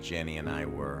last night, Jenny and I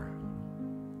were.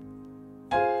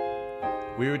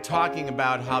 We were talking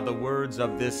about how the words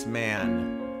of this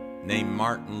man named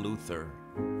Martin Luther,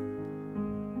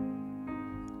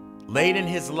 late in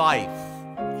his life,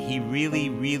 he really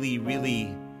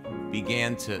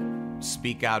began to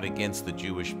speak out against the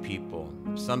Jewish people.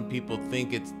 Some people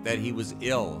think that he was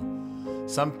ill.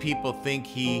 Some people think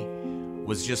he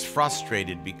was just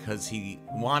frustrated because he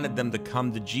wanted them to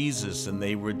come to Jesus and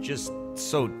they were just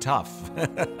so tough.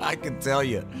 I can tell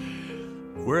you,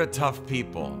 we're a tough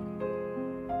people.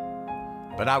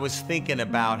 But I was thinking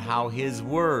about how his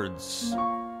words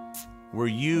were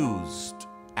used,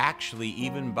 actually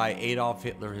even by Adolf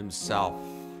Hitler himself,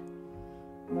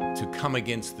 to come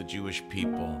against the Jewish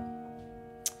people.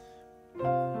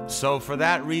 So for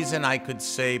that reason, I could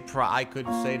say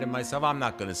to myself, I'm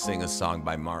not going to sing a song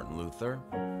by Martin Luther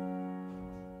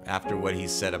after what he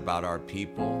said about our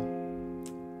people.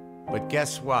 But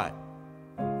guess what?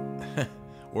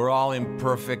 We're all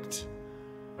imperfect.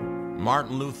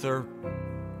 Martin Luther,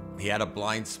 he had a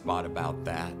blind spot about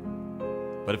that.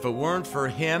 But if it weren't for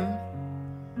him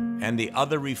and the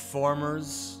other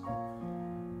reformers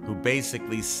who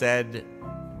basically said,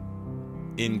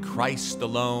 in Christ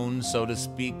alone, so to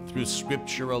speak, through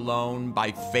Scripture alone,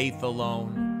 by faith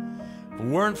alone. If it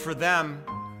weren't for them,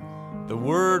 the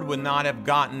word would not have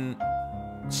gotten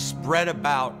spread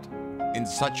about in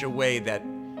such a way that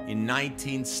in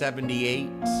 1978,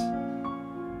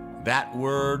 that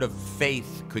word of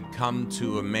faith could come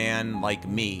to a man like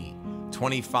me,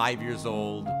 25 years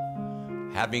old,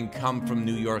 having come from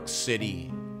New York City,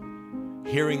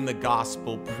 hearing the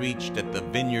gospel preached at the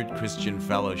Vineyard Christian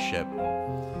Fellowship,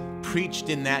 preached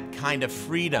in that kind of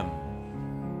freedom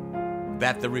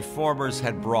that the reformers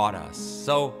had brought us.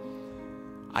 So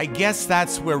I guess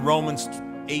that's where Romans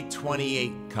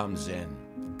 8:28 comes in.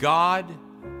 God,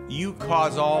 you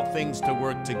cause all things to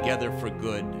work together for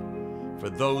good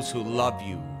for those who love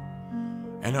you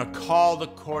and are called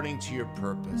according to your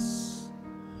purpose.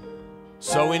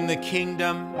 So in the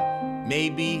kingdom,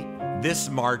 maybe this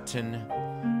Martin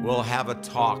will have a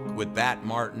talk with that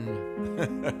Martin.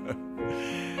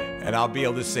 And I'll be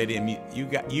able to say to him,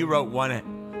 you wrote one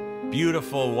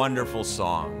beautiful, wonderful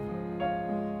song.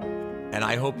 And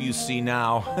I hope you see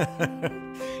now,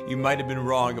 you might have been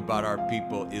wrong about our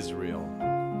people, Israel.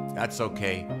 That's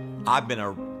okay. I've been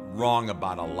wrong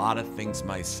about a lot of things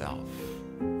myself.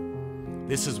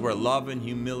 This is where love and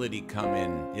humility come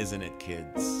in, isn't it,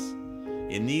 kids?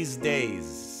 In these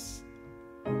days,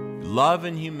 love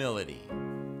and humility.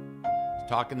 I was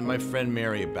talking to my friend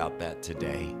Mary about that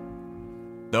today.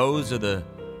 Those are the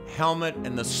helmet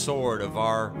and the sword of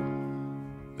our,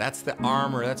 that's the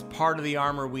armor, that's part of the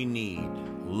armor we need.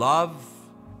 Love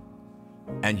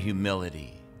and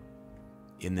humility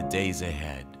in the days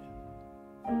ahead.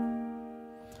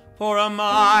 For a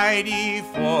mighty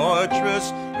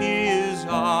fortress is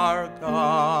our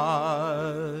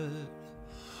God,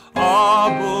 a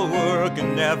bulwark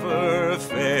never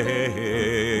failing,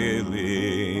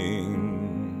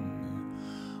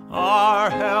 our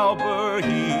helper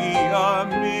he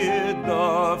amid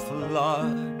the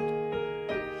flood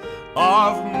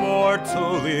of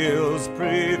mortal ills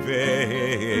prevailing.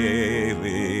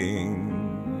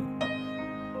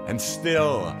 And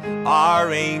still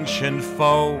our ancient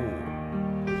foe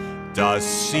does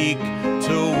seek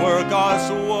to work us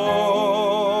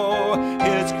woe.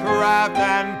 His craft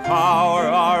and power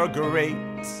are great,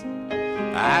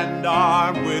 and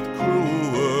armed with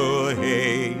cruel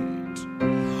hate.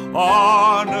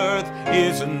 On earth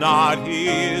is not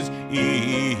his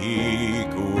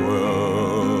equal.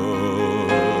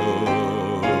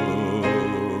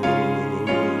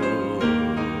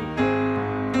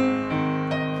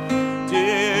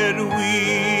 Did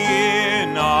we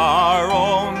in our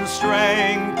own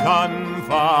strength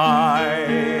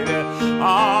confide,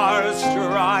 our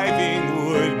striving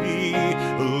would be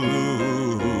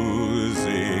losing.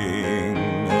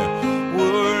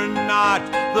 We're not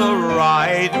the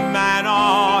right man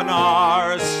on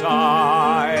our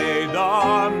side,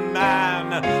 the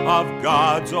man of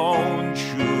God's own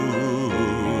choosing.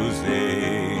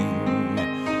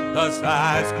 Thus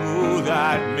ask who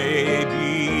that may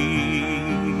be.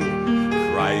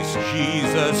 Christ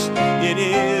Jesus, it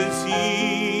is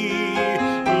he,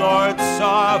 Lord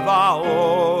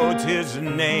Sabaoth, his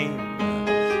name,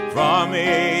 from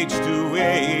age to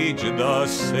age the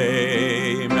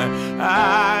same,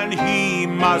 and he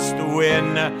must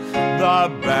win the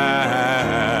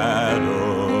battle.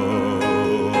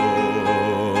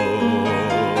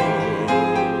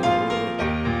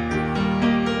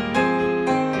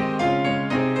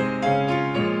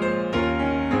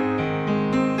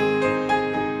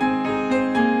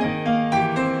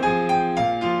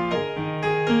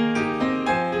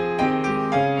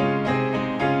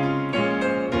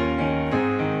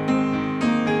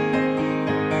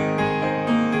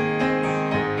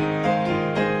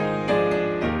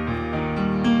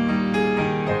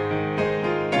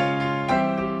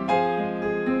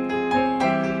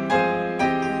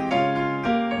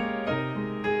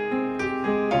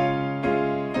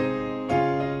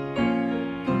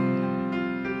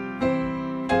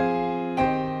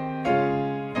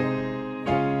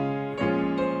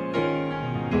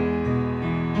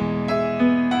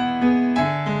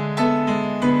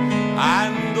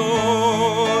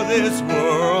 This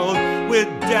world with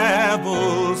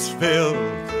devils filled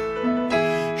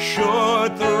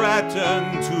should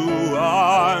threaten to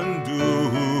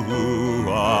undo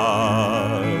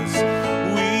us.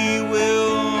 We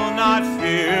will not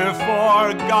fear,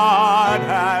 for God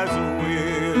has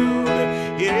willed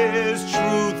his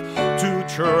truth to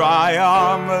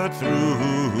triumph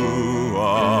through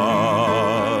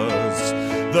us.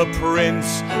 The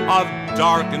Prince of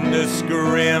Darkness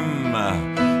grim,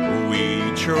 we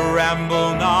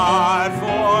tremble not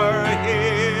for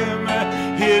him.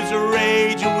 His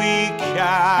rage we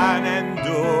can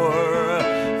endure,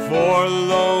 for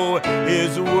lo,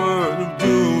 his word of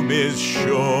doom is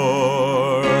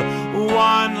sure.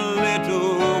 One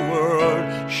little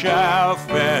word shall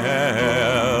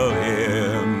fell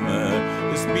him.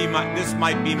 This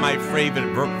might be my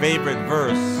favorite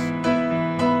verse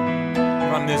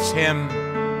from this hymn.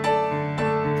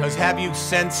 Because have you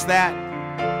sensed that?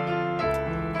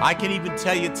 I can even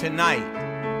tell you tonight,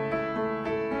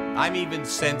 I'm even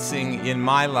sensing in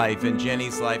my life and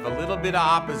Jenny's life a little bit of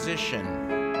opposition.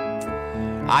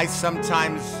 I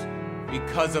sometimes,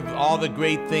 because of all the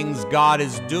great things God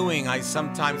is doing, I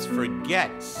sometimes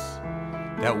forget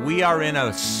that we are in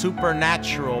a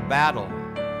supernatural battle.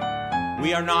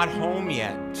 We are not home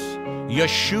yet.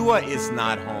 Yeshua is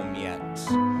not home yet.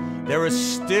 There is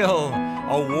still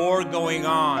a war going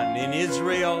on in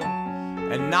Israel,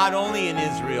 and not only in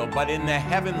Israel, but in the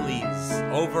heavenlies,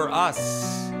 over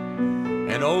us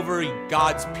and over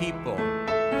God's people.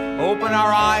 Open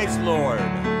our eyes, Lord.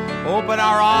 Open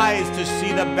our eyes to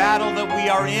see the battle that we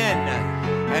are in,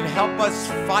 and help us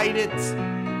fight it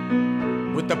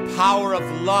with the power of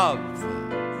love,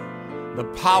 the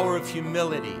power of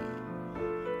humility,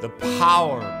 the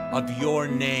power of your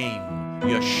name,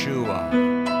 Yeshua.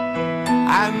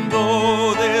 And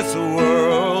though this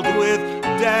world with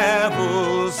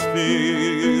devils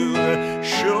filled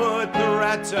should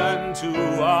threaten to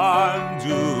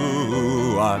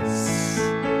undo us,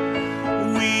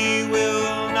 we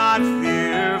will not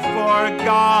fear, for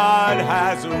God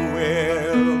has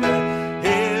willed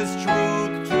his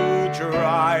truth to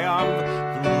triumph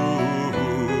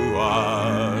through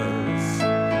us.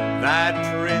 That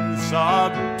Prince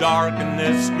of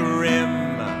Darkness grim,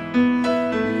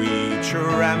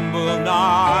 tremble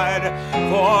not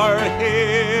for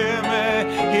him.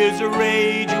 His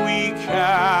rage we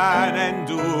can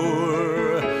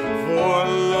endure, for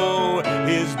lo,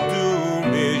 his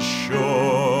doom is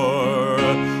sure.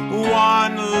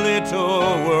 One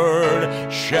little word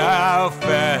shall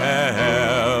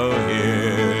fail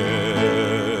him.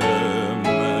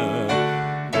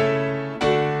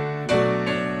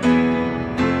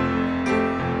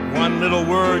 One little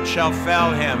word shall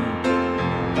fell him.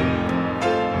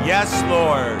 Yes,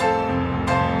 Lord.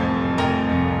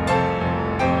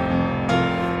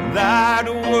 that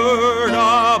word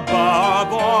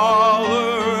above all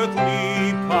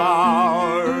earthly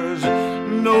powers,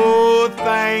 no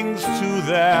thanks to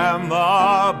them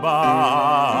abideth.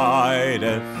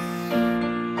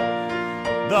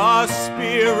 The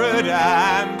Spirit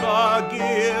and the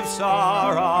gifts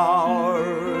are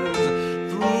ours,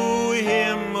 through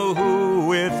him who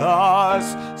with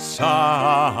us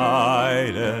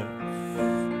sideth.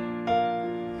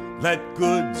 Let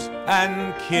goods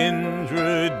and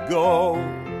kindred go,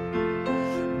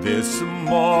 this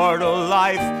mortal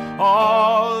life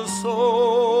also,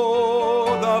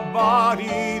 the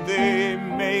body they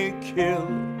may kill,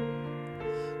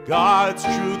 God's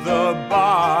truth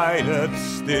abideth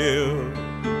still.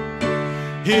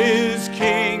 His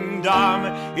kingdom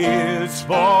is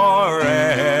forever.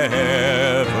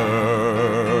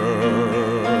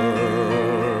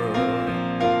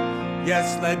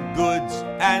 Yes, let goods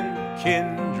and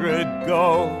kindred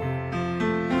go,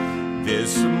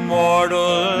 this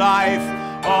mortal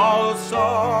life also,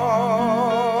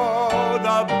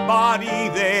 the body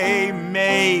they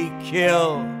may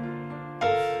kill,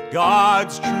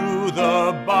 God's truth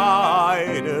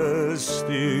abideth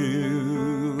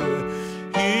still.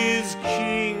 His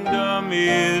kingdom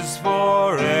is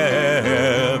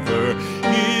forever.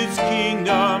 His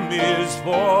kingdom is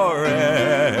forever.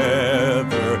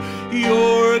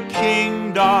 Your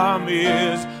kingdom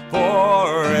is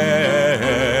forever.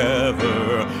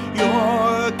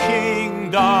 Your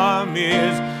kingdom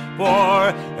is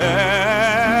forever.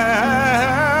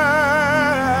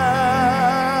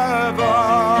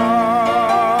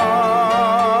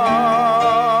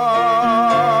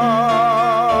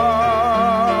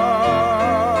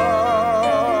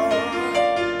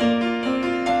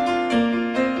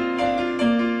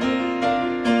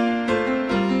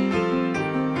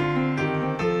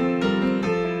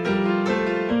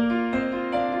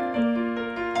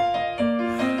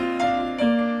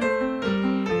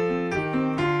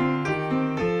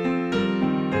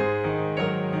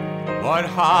 But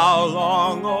how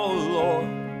long, O Lord,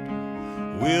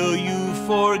 will you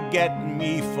forget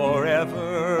me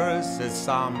forever? Says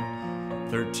Psalm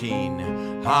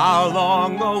 13. How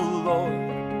long, O Lord,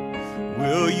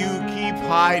 will you keep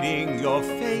hiding your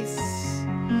face?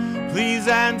 Please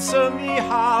answer me,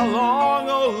 how long,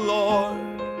 O Lord,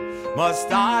 must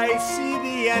I see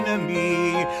the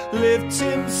enemy lift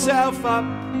himself up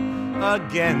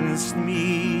against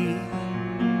me?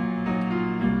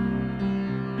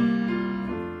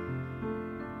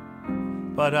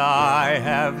 But I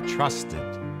have trusted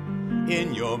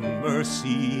in your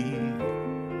mercy.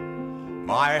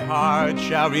 My heart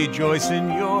shall rejoice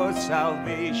in your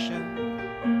salvation.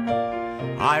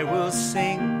 I will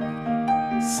sing,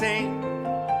 sing,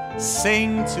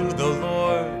 sing to the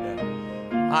Lord.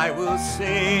 I will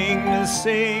sing,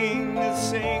 sing,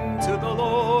 sing to the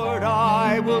Lord.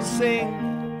 I will sing,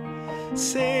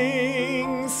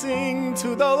 sing, sing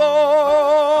to the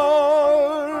Lord,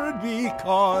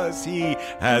 because he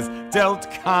has dealt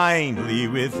kindly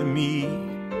with me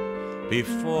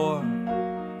before.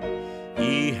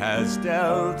 He has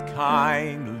dealt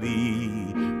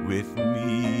kindly with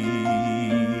me.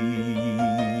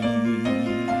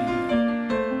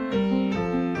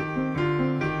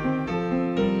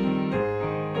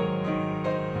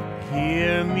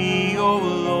 Hear me, O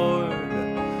Lord,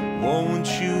 won't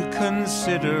you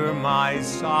consider my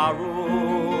sorrow?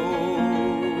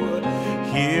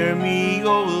 Hear me,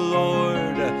 O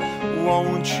Lord,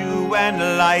 won't you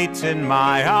enlighten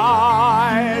my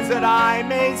eyes that I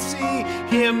may see?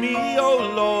 Hear me, O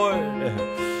Lord,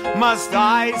 must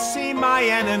I see my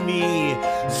enemy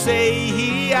say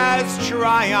he has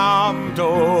triumphed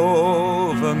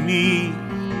over me?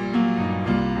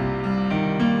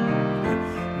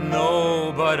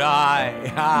 No, but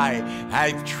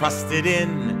I've trusted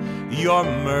in your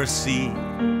mercy.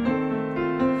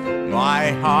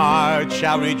 My heart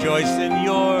shall rejoice in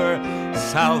your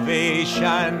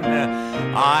salvation.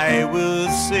 I will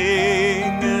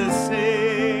sing,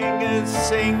 sing,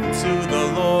 sing to the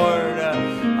Lord.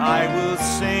 I will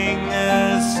sing,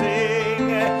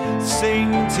 sing,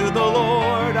 sing to the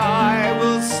Lord. I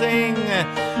will sing,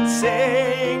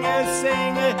 sing,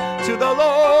 sing to the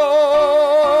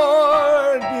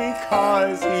Lord,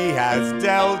 because he has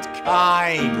dealt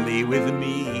kindly with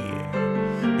me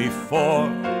before.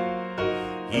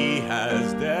 He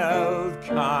has dealt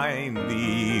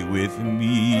kindly with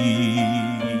me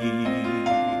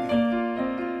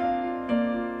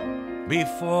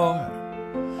before.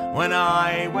 When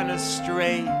I went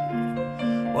astray,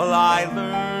 well, I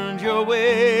learned your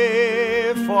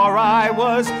way, for I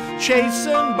was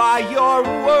chastened by your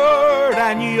word,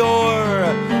 and your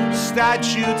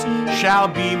statutes shall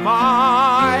be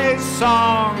my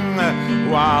song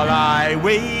while I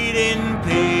wait in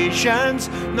patience,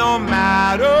 no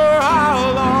matter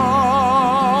how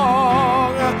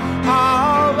long,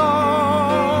 how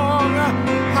long,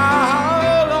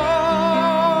 how long.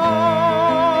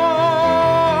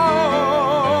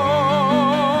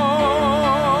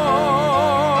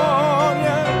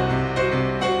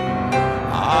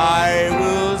 I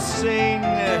will sing,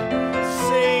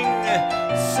 sing,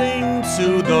 sing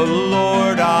to the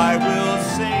Lord. I will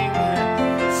sing,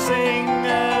 sing,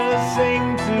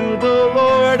 sing to the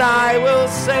Lord. I will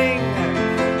sing,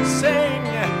 sing,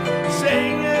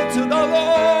 sing to the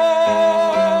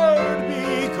Lord,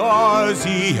 because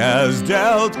He has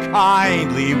dealt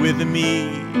kindly with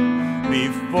me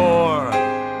before.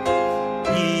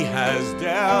 He has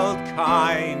dealt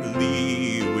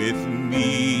kindly with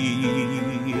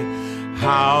me.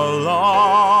 How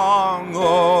long,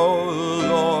 oh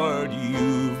Lord,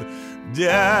 you've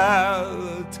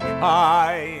dealt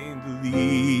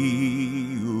kindly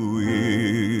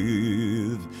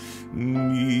with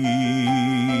me.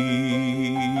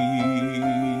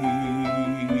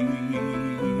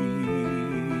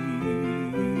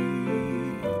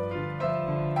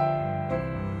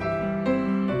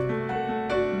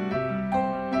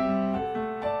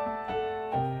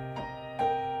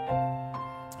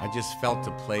 I just felt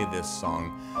to play this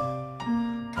song.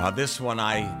 This one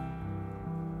I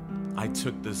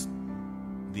took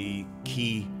the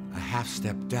key a half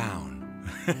step down.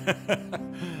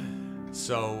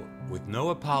 So, with no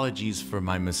apologies for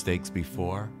my mistakes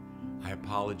before, I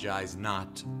apologize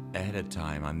not ahead of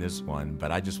time on this one,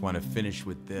 but I just want to finish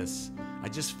with this. I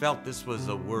just felt this was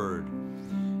a word.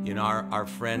 You know, our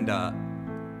friend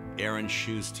Aaron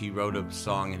Schust, he wrote a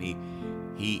song, and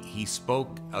he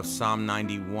spoke of Psalm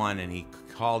 91, and he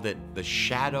called it the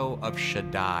shadow of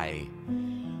Shaddai.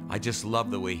 I just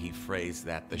love the way he phrased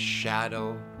that, the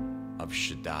shadow of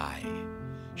Shaddai.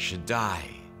 Shaddai,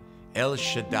 El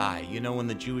Shaddai. You know, when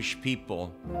the Jewish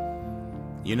people,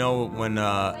 you know, when,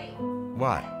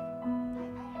 what?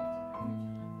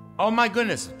 Oh my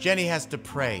goodness, Jenny has to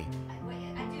pray. I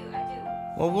do.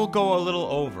 Well, we'll go a little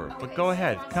over, but go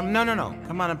ahead. Come, no.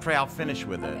 Come on and pray. I'll finish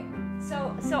with it.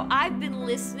 So I've been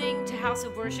listening to House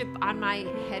of Worship on my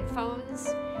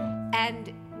headphones,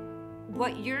 and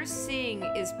what you're seeing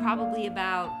is probably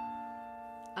about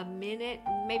a minute,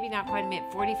 maybe not quite a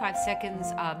minute, 45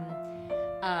 seconds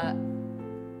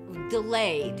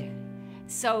delayed.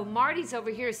 So Marty's over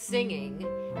here singing,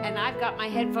 and I've got my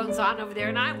headphones on over there,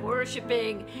 and I'm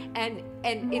worshiping, and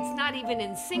it's not even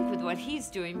in sync with what he's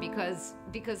doing because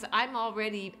I'm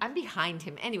behind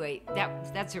him. Anyway,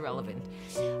 that's irrelevant.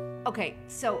 Okay,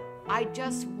 so I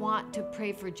just want to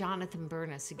pray for Jonathan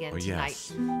Burness again tonight.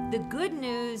 Yes. The good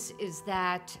news is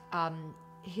that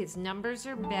his numbers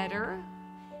are better.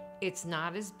 It's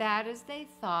not as bad as they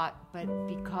thought, but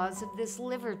because of this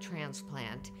liver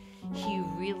transplant, he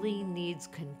really needs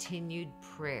continued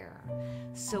prayer.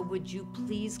 So would you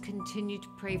please continue to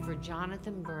pray for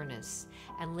Jonathan Burness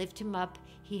and lift him up?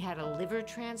 He had a liver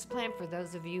transplant, for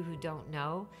those of you who don't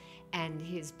know, and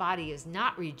his body is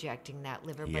not rejecting that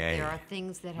liver, but there are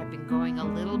things that have been going a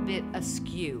little bit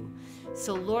askew.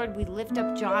 So Lord, we lift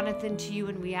up Jonathan to you,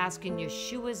 and we ask in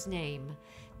Yeshua's name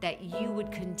that you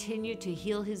would continue to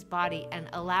heal his body and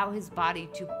allow his body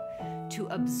to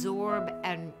absorb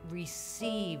and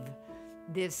receive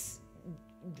this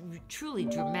truly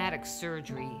dramatic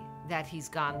surgery that he's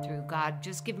gone through. God,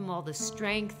 just give him all the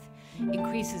strength,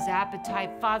 increase his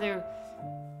appetite. Father,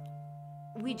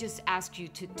 we just ask you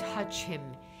to touch him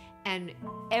and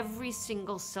every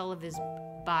single cell of his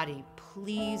body.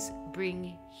 Please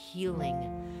bring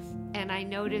healing. And I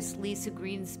noticed Lisa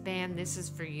Greenspan, this is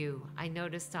for you. I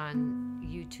noticed on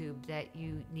YouTube that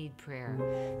you need prayer.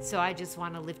 So I just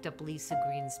want to lift up Lisa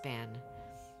Greenspan.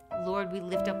 Lord, we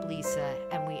lift up Lisa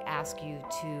and we ask you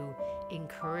to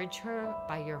encourage her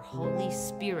by your Holy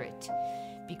Spirit,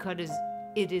 because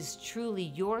it is truly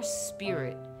your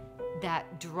Spirit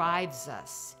that drives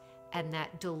us and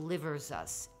that delivers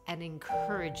us and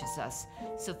encourages us.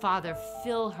 So Father,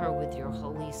 fill her with your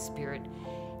Holy Spirit,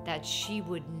 that she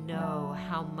would know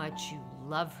how much you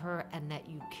love her and that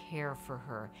you care for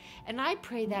her. And I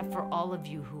pray that for all of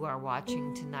you who are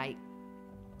watching tonight.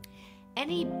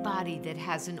 Anybody that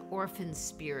has an orphan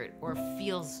spirit or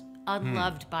feels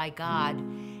unloved by God,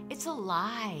 it's a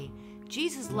lie.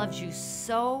 Jesus loves you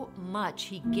so much,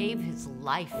 he gave his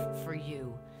life for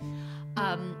you.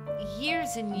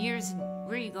 Years and years,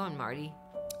 where are you going, Marty?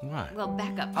 What? Well,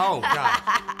 back up. Oh,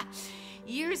 God.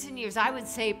 Years and years, I would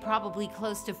say probably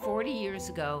close to 40 years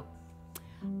ago,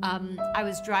 I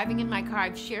was driving in my car.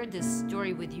 I've shared this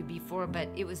story with you before, but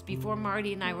it was before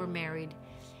Marty and I were married,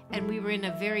 and we were in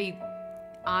a very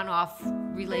on-off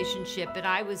relationship, and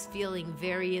I was feeling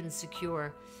very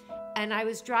insecure. And I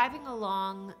was driving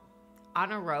along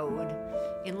on a road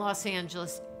in Los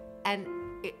Angeles, and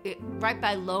right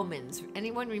by Loman's.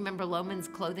 Anyone remember Loman's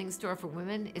clothing store for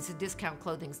women? It's a discount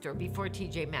clothing store before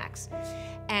TJ Maxx.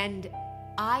 And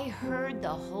I heard the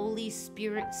Holy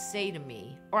Spirit say to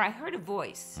me, or I heard a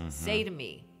voice say to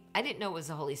me, I didn't know it was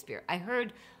the Holy Spirit. I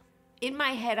heard, in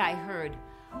my head I heard,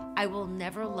 I will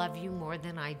never love you more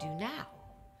than I do now.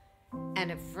 And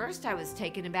at first I was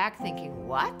taken aback thinking,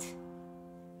 what?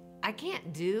 I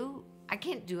can't do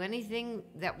anything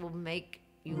that will make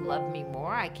you love me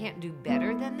more. I can't do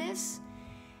better than this.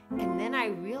 And then I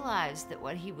realized that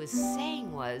what he was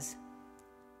saying was,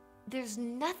 there's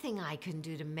nothing I can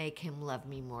do to make him love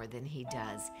me more than he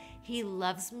does. He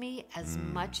loves me as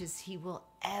much as he will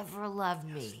ever love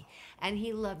me. And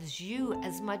he loves you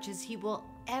as much as he will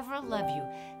ever love you.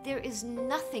 There is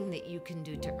nothing that you can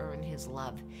do to earn his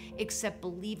love except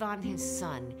believe on his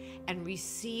son and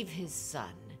receive his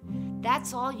son.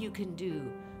 That's all you can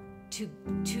do to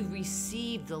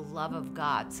receive the love of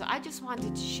God. So I just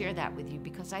wanted to share that with you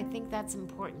because I think that's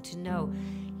important to know.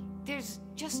 There's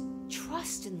just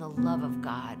trust in the love of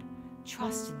God.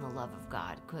 Trust in the love of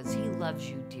God because he loves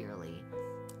you dearly.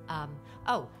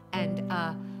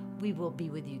 We will be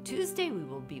with you Tuesday. We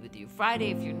will be with you Friday.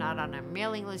 If you're not on our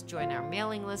mailing list, join our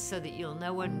mailing list so that you'll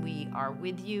know when we are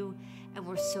with you. And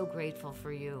we're so grateful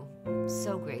for you.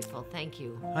 So grateful. Thank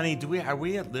you. Honey, are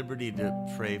we at liberty to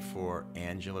pray for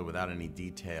Angela without any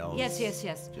details? Yes. Just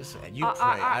you pray.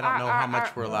 I don't know how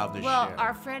much we're allowed to share. Well,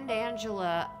 our friend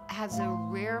Angela has a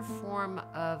rare form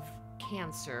of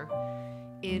cancer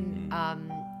in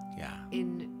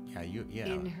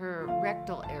in her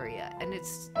rectal area, and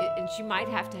and she might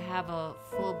have to have a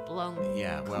full-blown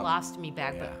colostomy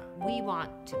bag. But we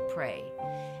want to pray.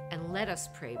 And let us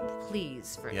pray,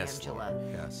 please, for Angela.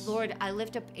 Lord. Yes. Lord, I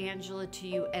lift up Angela to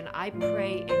you, and I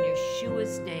pray in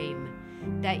Yeshua's name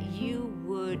that you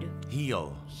would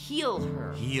heal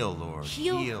her. Heal, Lord.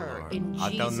 Heal her Lord. in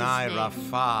Jesus' Adonai name.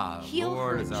 Rapha. Heal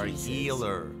Lord her, is our Jesus.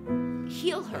 healer.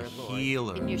 Heal her, Lord.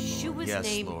 Healer, in Yeshua's Yes,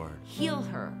 name, Lord. heal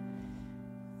her.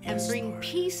 Yes, And bring Lord.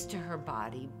 peace to her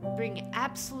body. Bring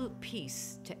absolute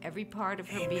peace to every part of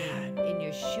her being. In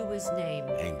Yeshua's name.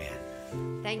 Amen.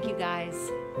 Thank you, guys.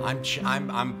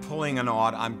 I'm calling an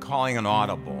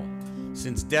audible.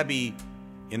 Since Debbie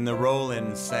in the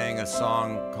roll-in sang a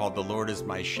song called "The Lord Is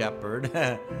My Shepherd,"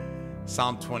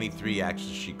 Psalm 23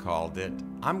 actually she called it.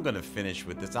 I'm going to finish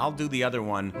with this. I'll do the other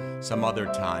one some other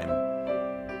time.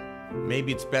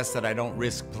 Maybe it's best that I don't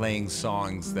risk playing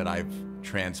songs that I've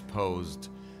transposed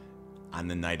on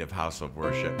the night of House of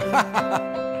Worship.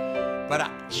 But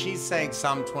she sang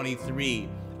Psalm 23.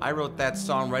 I wrote that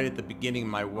song right at the beginning of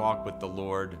my walk with the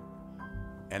Lord.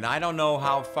 And I don't know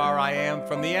how far I am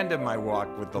from the end of my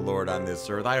walk with the Lord on this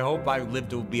earth. I hope I live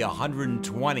to be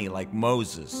 120 like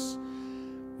Moses,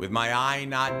 with my eye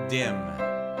not dim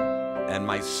and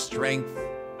my strength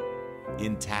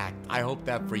intact. I hope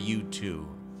that for you too.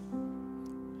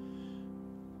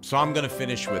 So I'm going to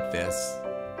finish with this.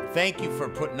 Thank you for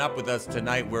putting up with us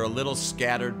tonight. We're a little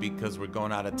scattered because we're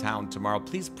going out of town tomorrow.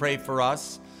 Please pray for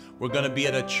us. We're going to be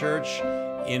at a church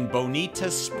in Bonita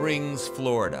Springs,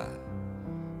 Florida.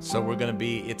 So we're going to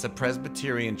be, it's a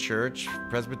Presbyterian church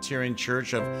of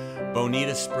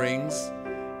Bonita Springs.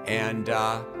 And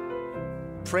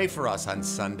pray for us on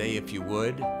Sunday if you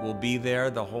would. We'll be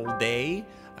there the whole day.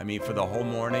 For the whole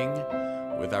morning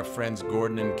with our friends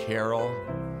Gordon and Carol.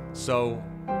 So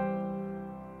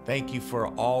thank you for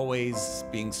always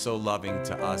being so loving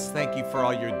to us. Thank you for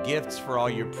all your gifts, for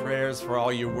all your prayers, for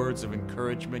all your words of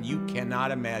encouragement. You cannot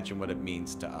imagine what it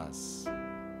means to us.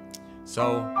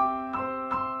 So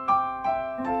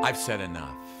I've said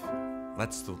enough.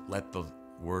 Let the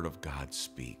word of God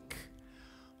speak.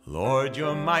 Lord,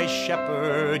 you're my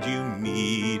shepherd. You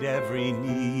meet every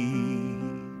need.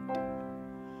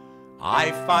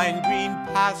 I find green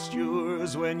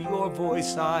pastures when your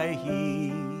voice I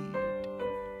heed.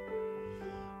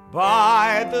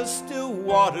 By the still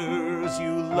waters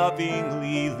you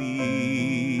lovingly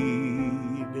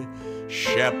lead,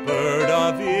 Shepherd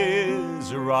of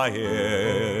Israel.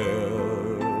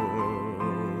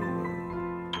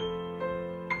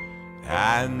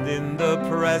 And in the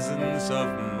presence of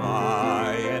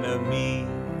my enemy,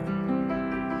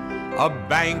 a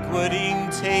banqueting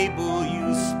table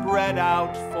you spread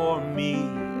out for me.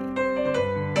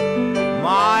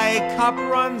 My cup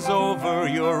runs over,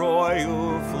 your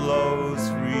oil flows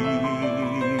free.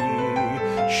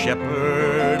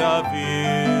 Shepherd of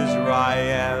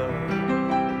Israel.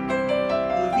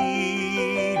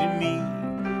 Lead me,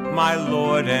 my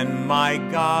Lord and my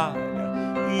God.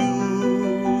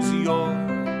 Use your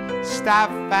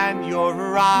staff and your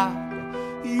rod.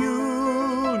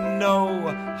 You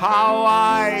know how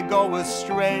I go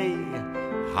astray,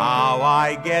 how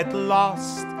I get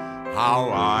lost, how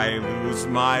I lose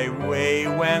my way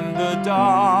when the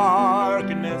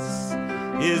darkness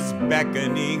is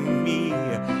beckoning me,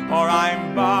 or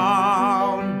I'm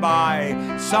bound by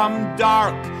some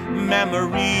dark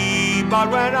memory.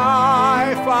 But when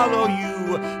I follow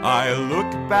you, I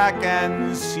look back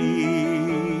and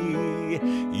see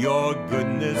your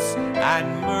goodness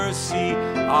and mercy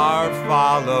are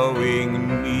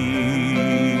following me.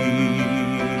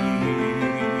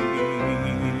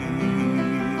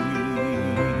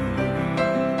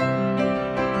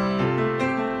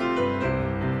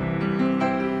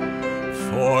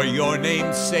 For your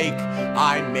name's sake,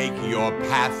 I make your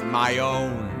path my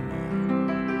own.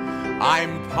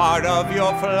 I'm part of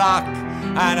your flock,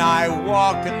 and I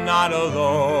walk not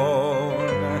alone.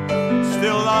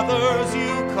 Still others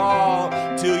you call,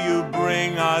 till you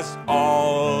bring us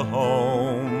all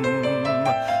home.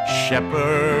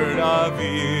 Shepherd of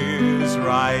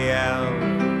Israel,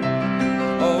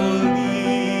 oh,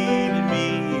 lead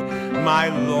me, my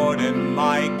Lord and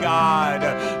my God.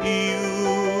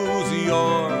 Use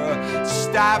your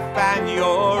staff and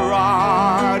your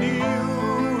rod. You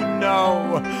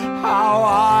know how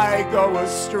I go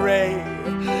astray,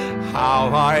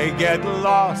 how I get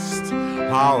lost,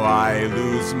 how I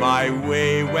lose my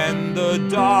way when the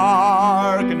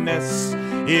darkness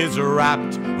is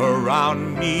wrapped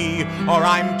around me, or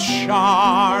I'm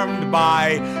charmed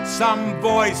by some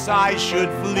voice I should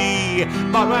flee.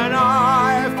 But when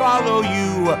I follow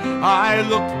you, I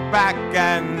look back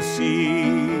and see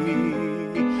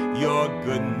your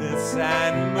goodness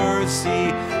and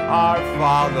mercy are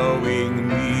following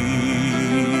me.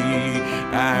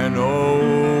 And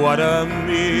oh, what a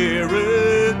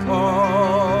miracle,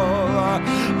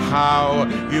 how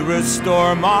you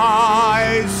restore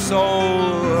my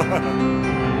soul.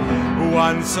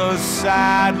 Once a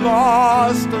sad,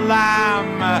 lost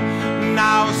lamb,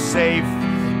 now safe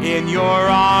in your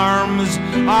arms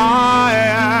I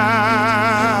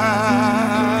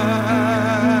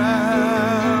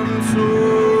am. So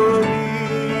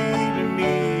lead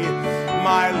me,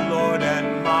 my Lord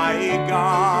and my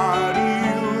God.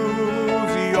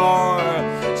 Use your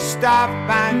staff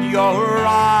and your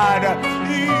rod.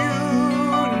 You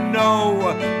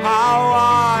know how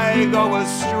I go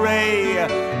astray,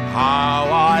 how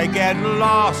I get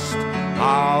lost,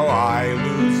 how I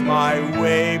lose my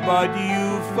way. But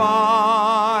you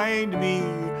find me,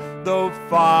 though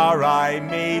far I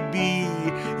may be.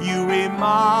 You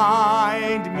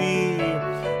remind me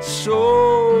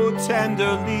so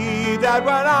tenderly that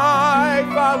when I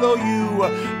follow you,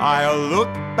 I'll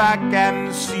look back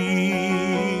and see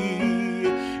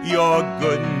your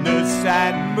goodness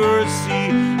and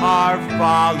mercy are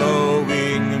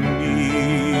following me.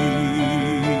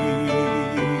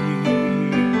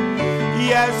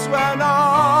 Yes, when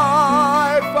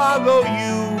I follow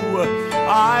you,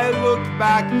 I look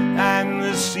back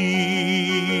and see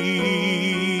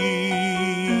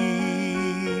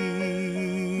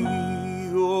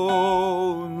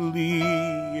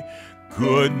only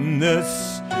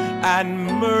goodness and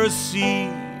mercy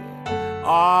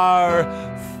are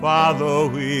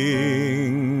following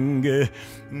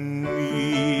me.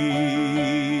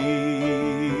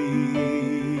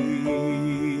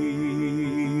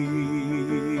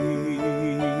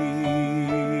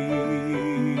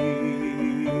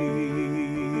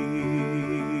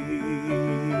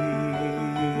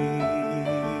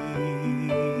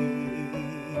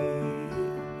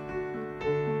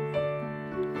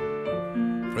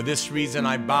 For this reason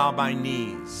I bow my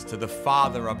knees to the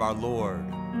Father of our Lord,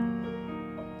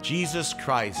 Jesus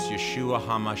Christ, Yeshua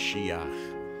HaMashiach,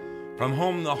 from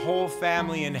whom the whole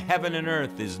family in heaven and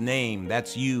earth is named.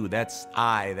 That's you, that's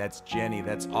I, that's Jenny,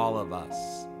 that's all of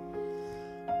us.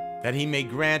 That he may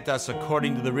grant us,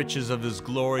 according to the riches of his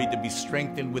glory, to be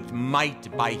strengthened with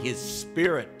might by his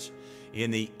Spirit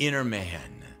in the inner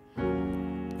man.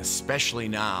 Especially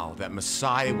now that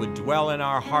Messiah would dwell in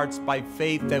our hearts by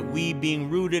faith, that we, being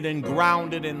rooted and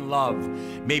grounded in love,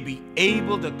 may be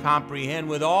able to comprehend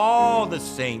with all the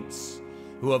saints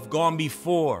who have gone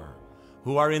before,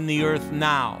 who are in the earth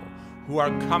now, who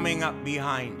are coming up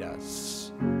behind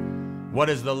us, what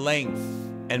is the length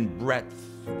and breadth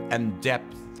and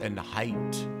depth and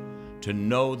height, to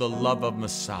know the love of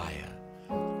Messiah,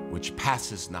 which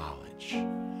passes knowledge,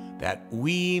 that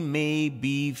we may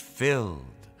be filled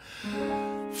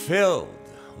filled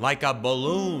like a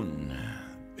balloon,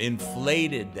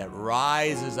 inflated, that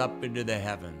rises up into the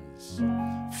heavens,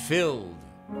 filled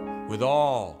with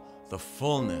all the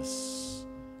fullness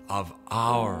of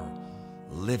our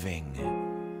living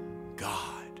God.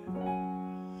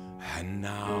 And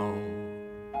now,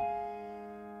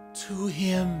 to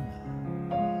him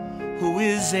who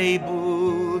is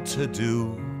able to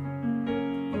do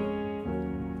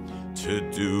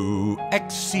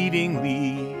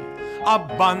exceedingly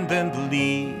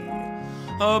abundantly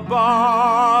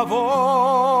above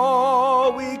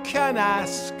all we can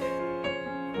ask,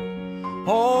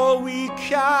 all we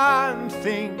can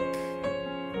think,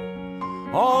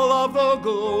 all of the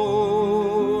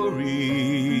glory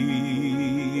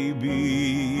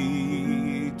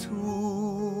be to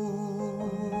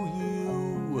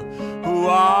you who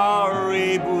are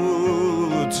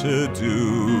able to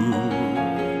do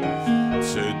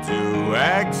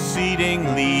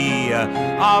exceedingly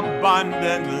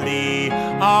abundantly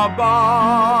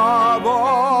above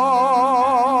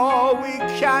all we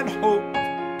can hope,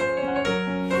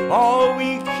 all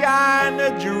we can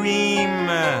dream,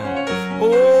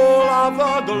 all of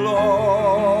the glory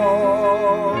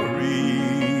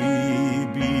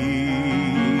be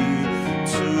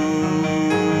to you.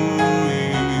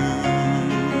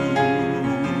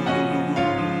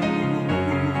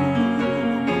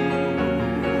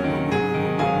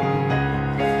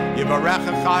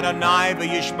 Yivarechecha Adonai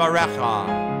v'yishmerecha.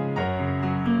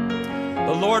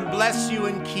 The Lord bless you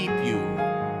and keep you.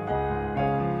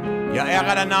 Ya'er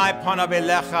Adonai panav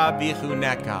elecha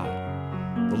v'yichuneka.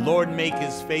 The Lord make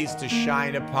his face to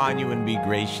shine upon you and be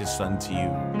gracious unto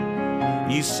you.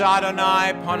 Yisa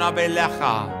Adonai panav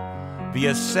elecha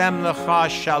v'yasem lecha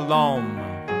shalom.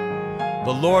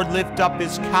 The Lord lift up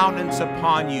his countenance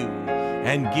upon you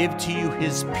and give to you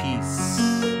his peace.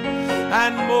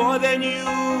 And more than you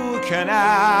can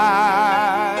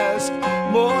ask,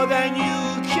 more than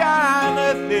you can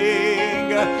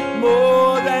think,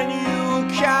 more than you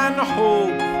can hope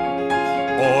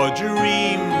or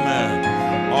dream,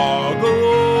 all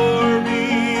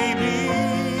glory be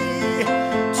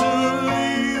to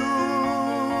you.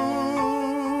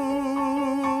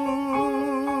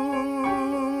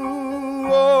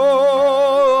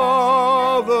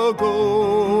 All the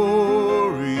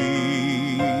glory,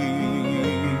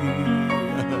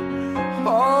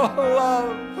 all of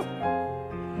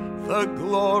the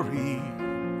glory,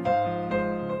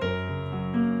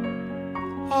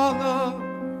 all of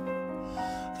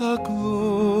the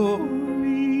glory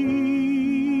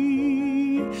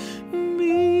be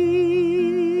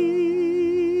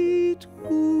to you.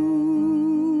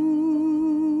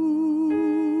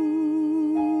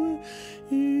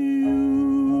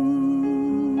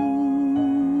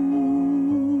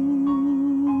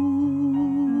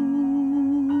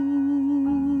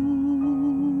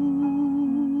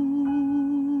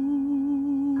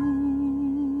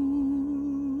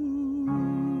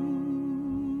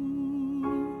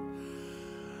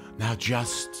 Now,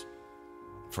 just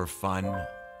for fun,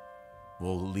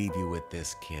 we'll leave you with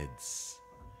this, kids.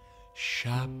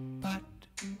 Shabbat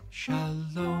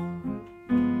Shalom,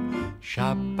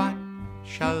 Shabbat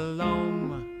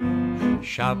Shalom,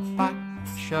 Shabbat,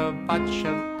 Shabbat,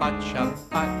 Shabbat,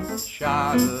 Shabbat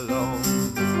Shalom,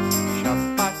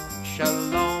 Shabbat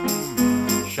Shalom,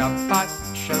 Shabbat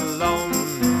Shalom,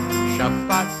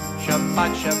 Shabbat,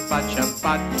 Shabbat, Shabbat,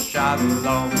 Shabbat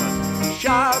Shalom.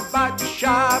 Shabbat,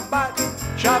 Shabbat,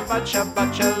 Shabbat,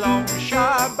 Shabbat Shalom,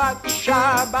 Shabbat,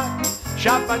 Shabbat,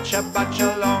 Shabbat, Shabbat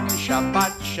Shalom,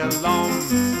 Shabbat Shalom,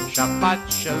 Shabbat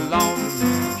Shalom,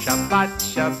 Shabbat,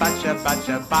 Shabbat, Shabbat,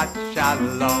 Shabbat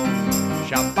Shalom,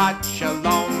 Shabbat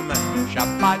Shalom,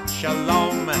 Shabbat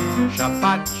Shalom,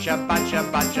 Shabbat, Shabbat,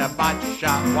 Shabbat, Shabbat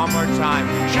Shalom. One more time.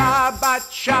 Shabbat,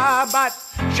 Shabbat,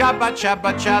 Shabbat,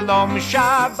 Shabbat Shalom,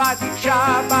 Shabbat,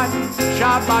 Shabbat,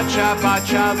 Shabbat, Shabbat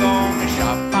Shalom,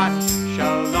 Shabbat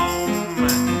Shalom,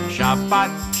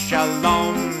 Shabbat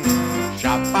Shalom,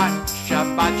 Shabbat,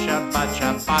 Shabbat, Shabbat,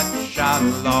 Shabbat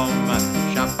Shalom,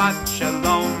 Shabbat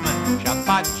Shalom,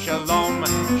 Shabbat Shalom,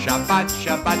 Shabbat,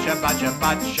 Shabbat, Shabbat,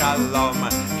 Shabbat Shalom,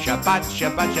 Shabbat,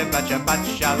 Shabbat, Shabbat, Shabbat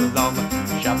Shalom,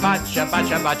 Shabbat, Shabbat,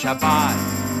 Shabbat, Shabbat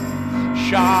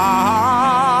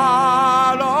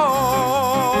Shalom.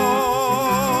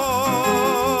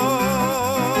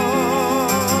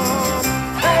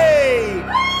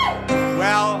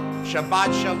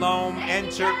 Shabbat Shalom,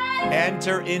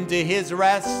 enter into his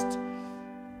rest,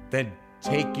 then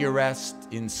take your rest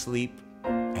in sleep,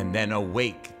 and then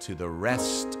awake to the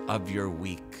rest of your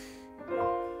week.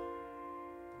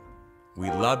 We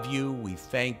love you, we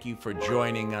thank you for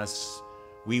joining us.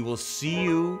 We will see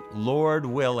you, Lord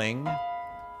willing,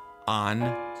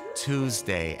 on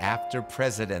Tuesday after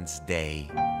President's Day.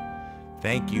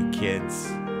 Thank you, kids.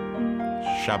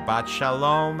 Shabbat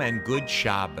Shalom and good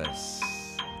Shabbos.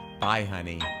 Bye,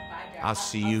 honey. I'll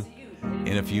see you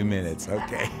in a few minutes.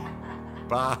 Okay.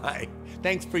 Bye.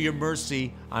 Thanks for your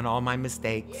mercy on all my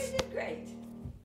mistakes.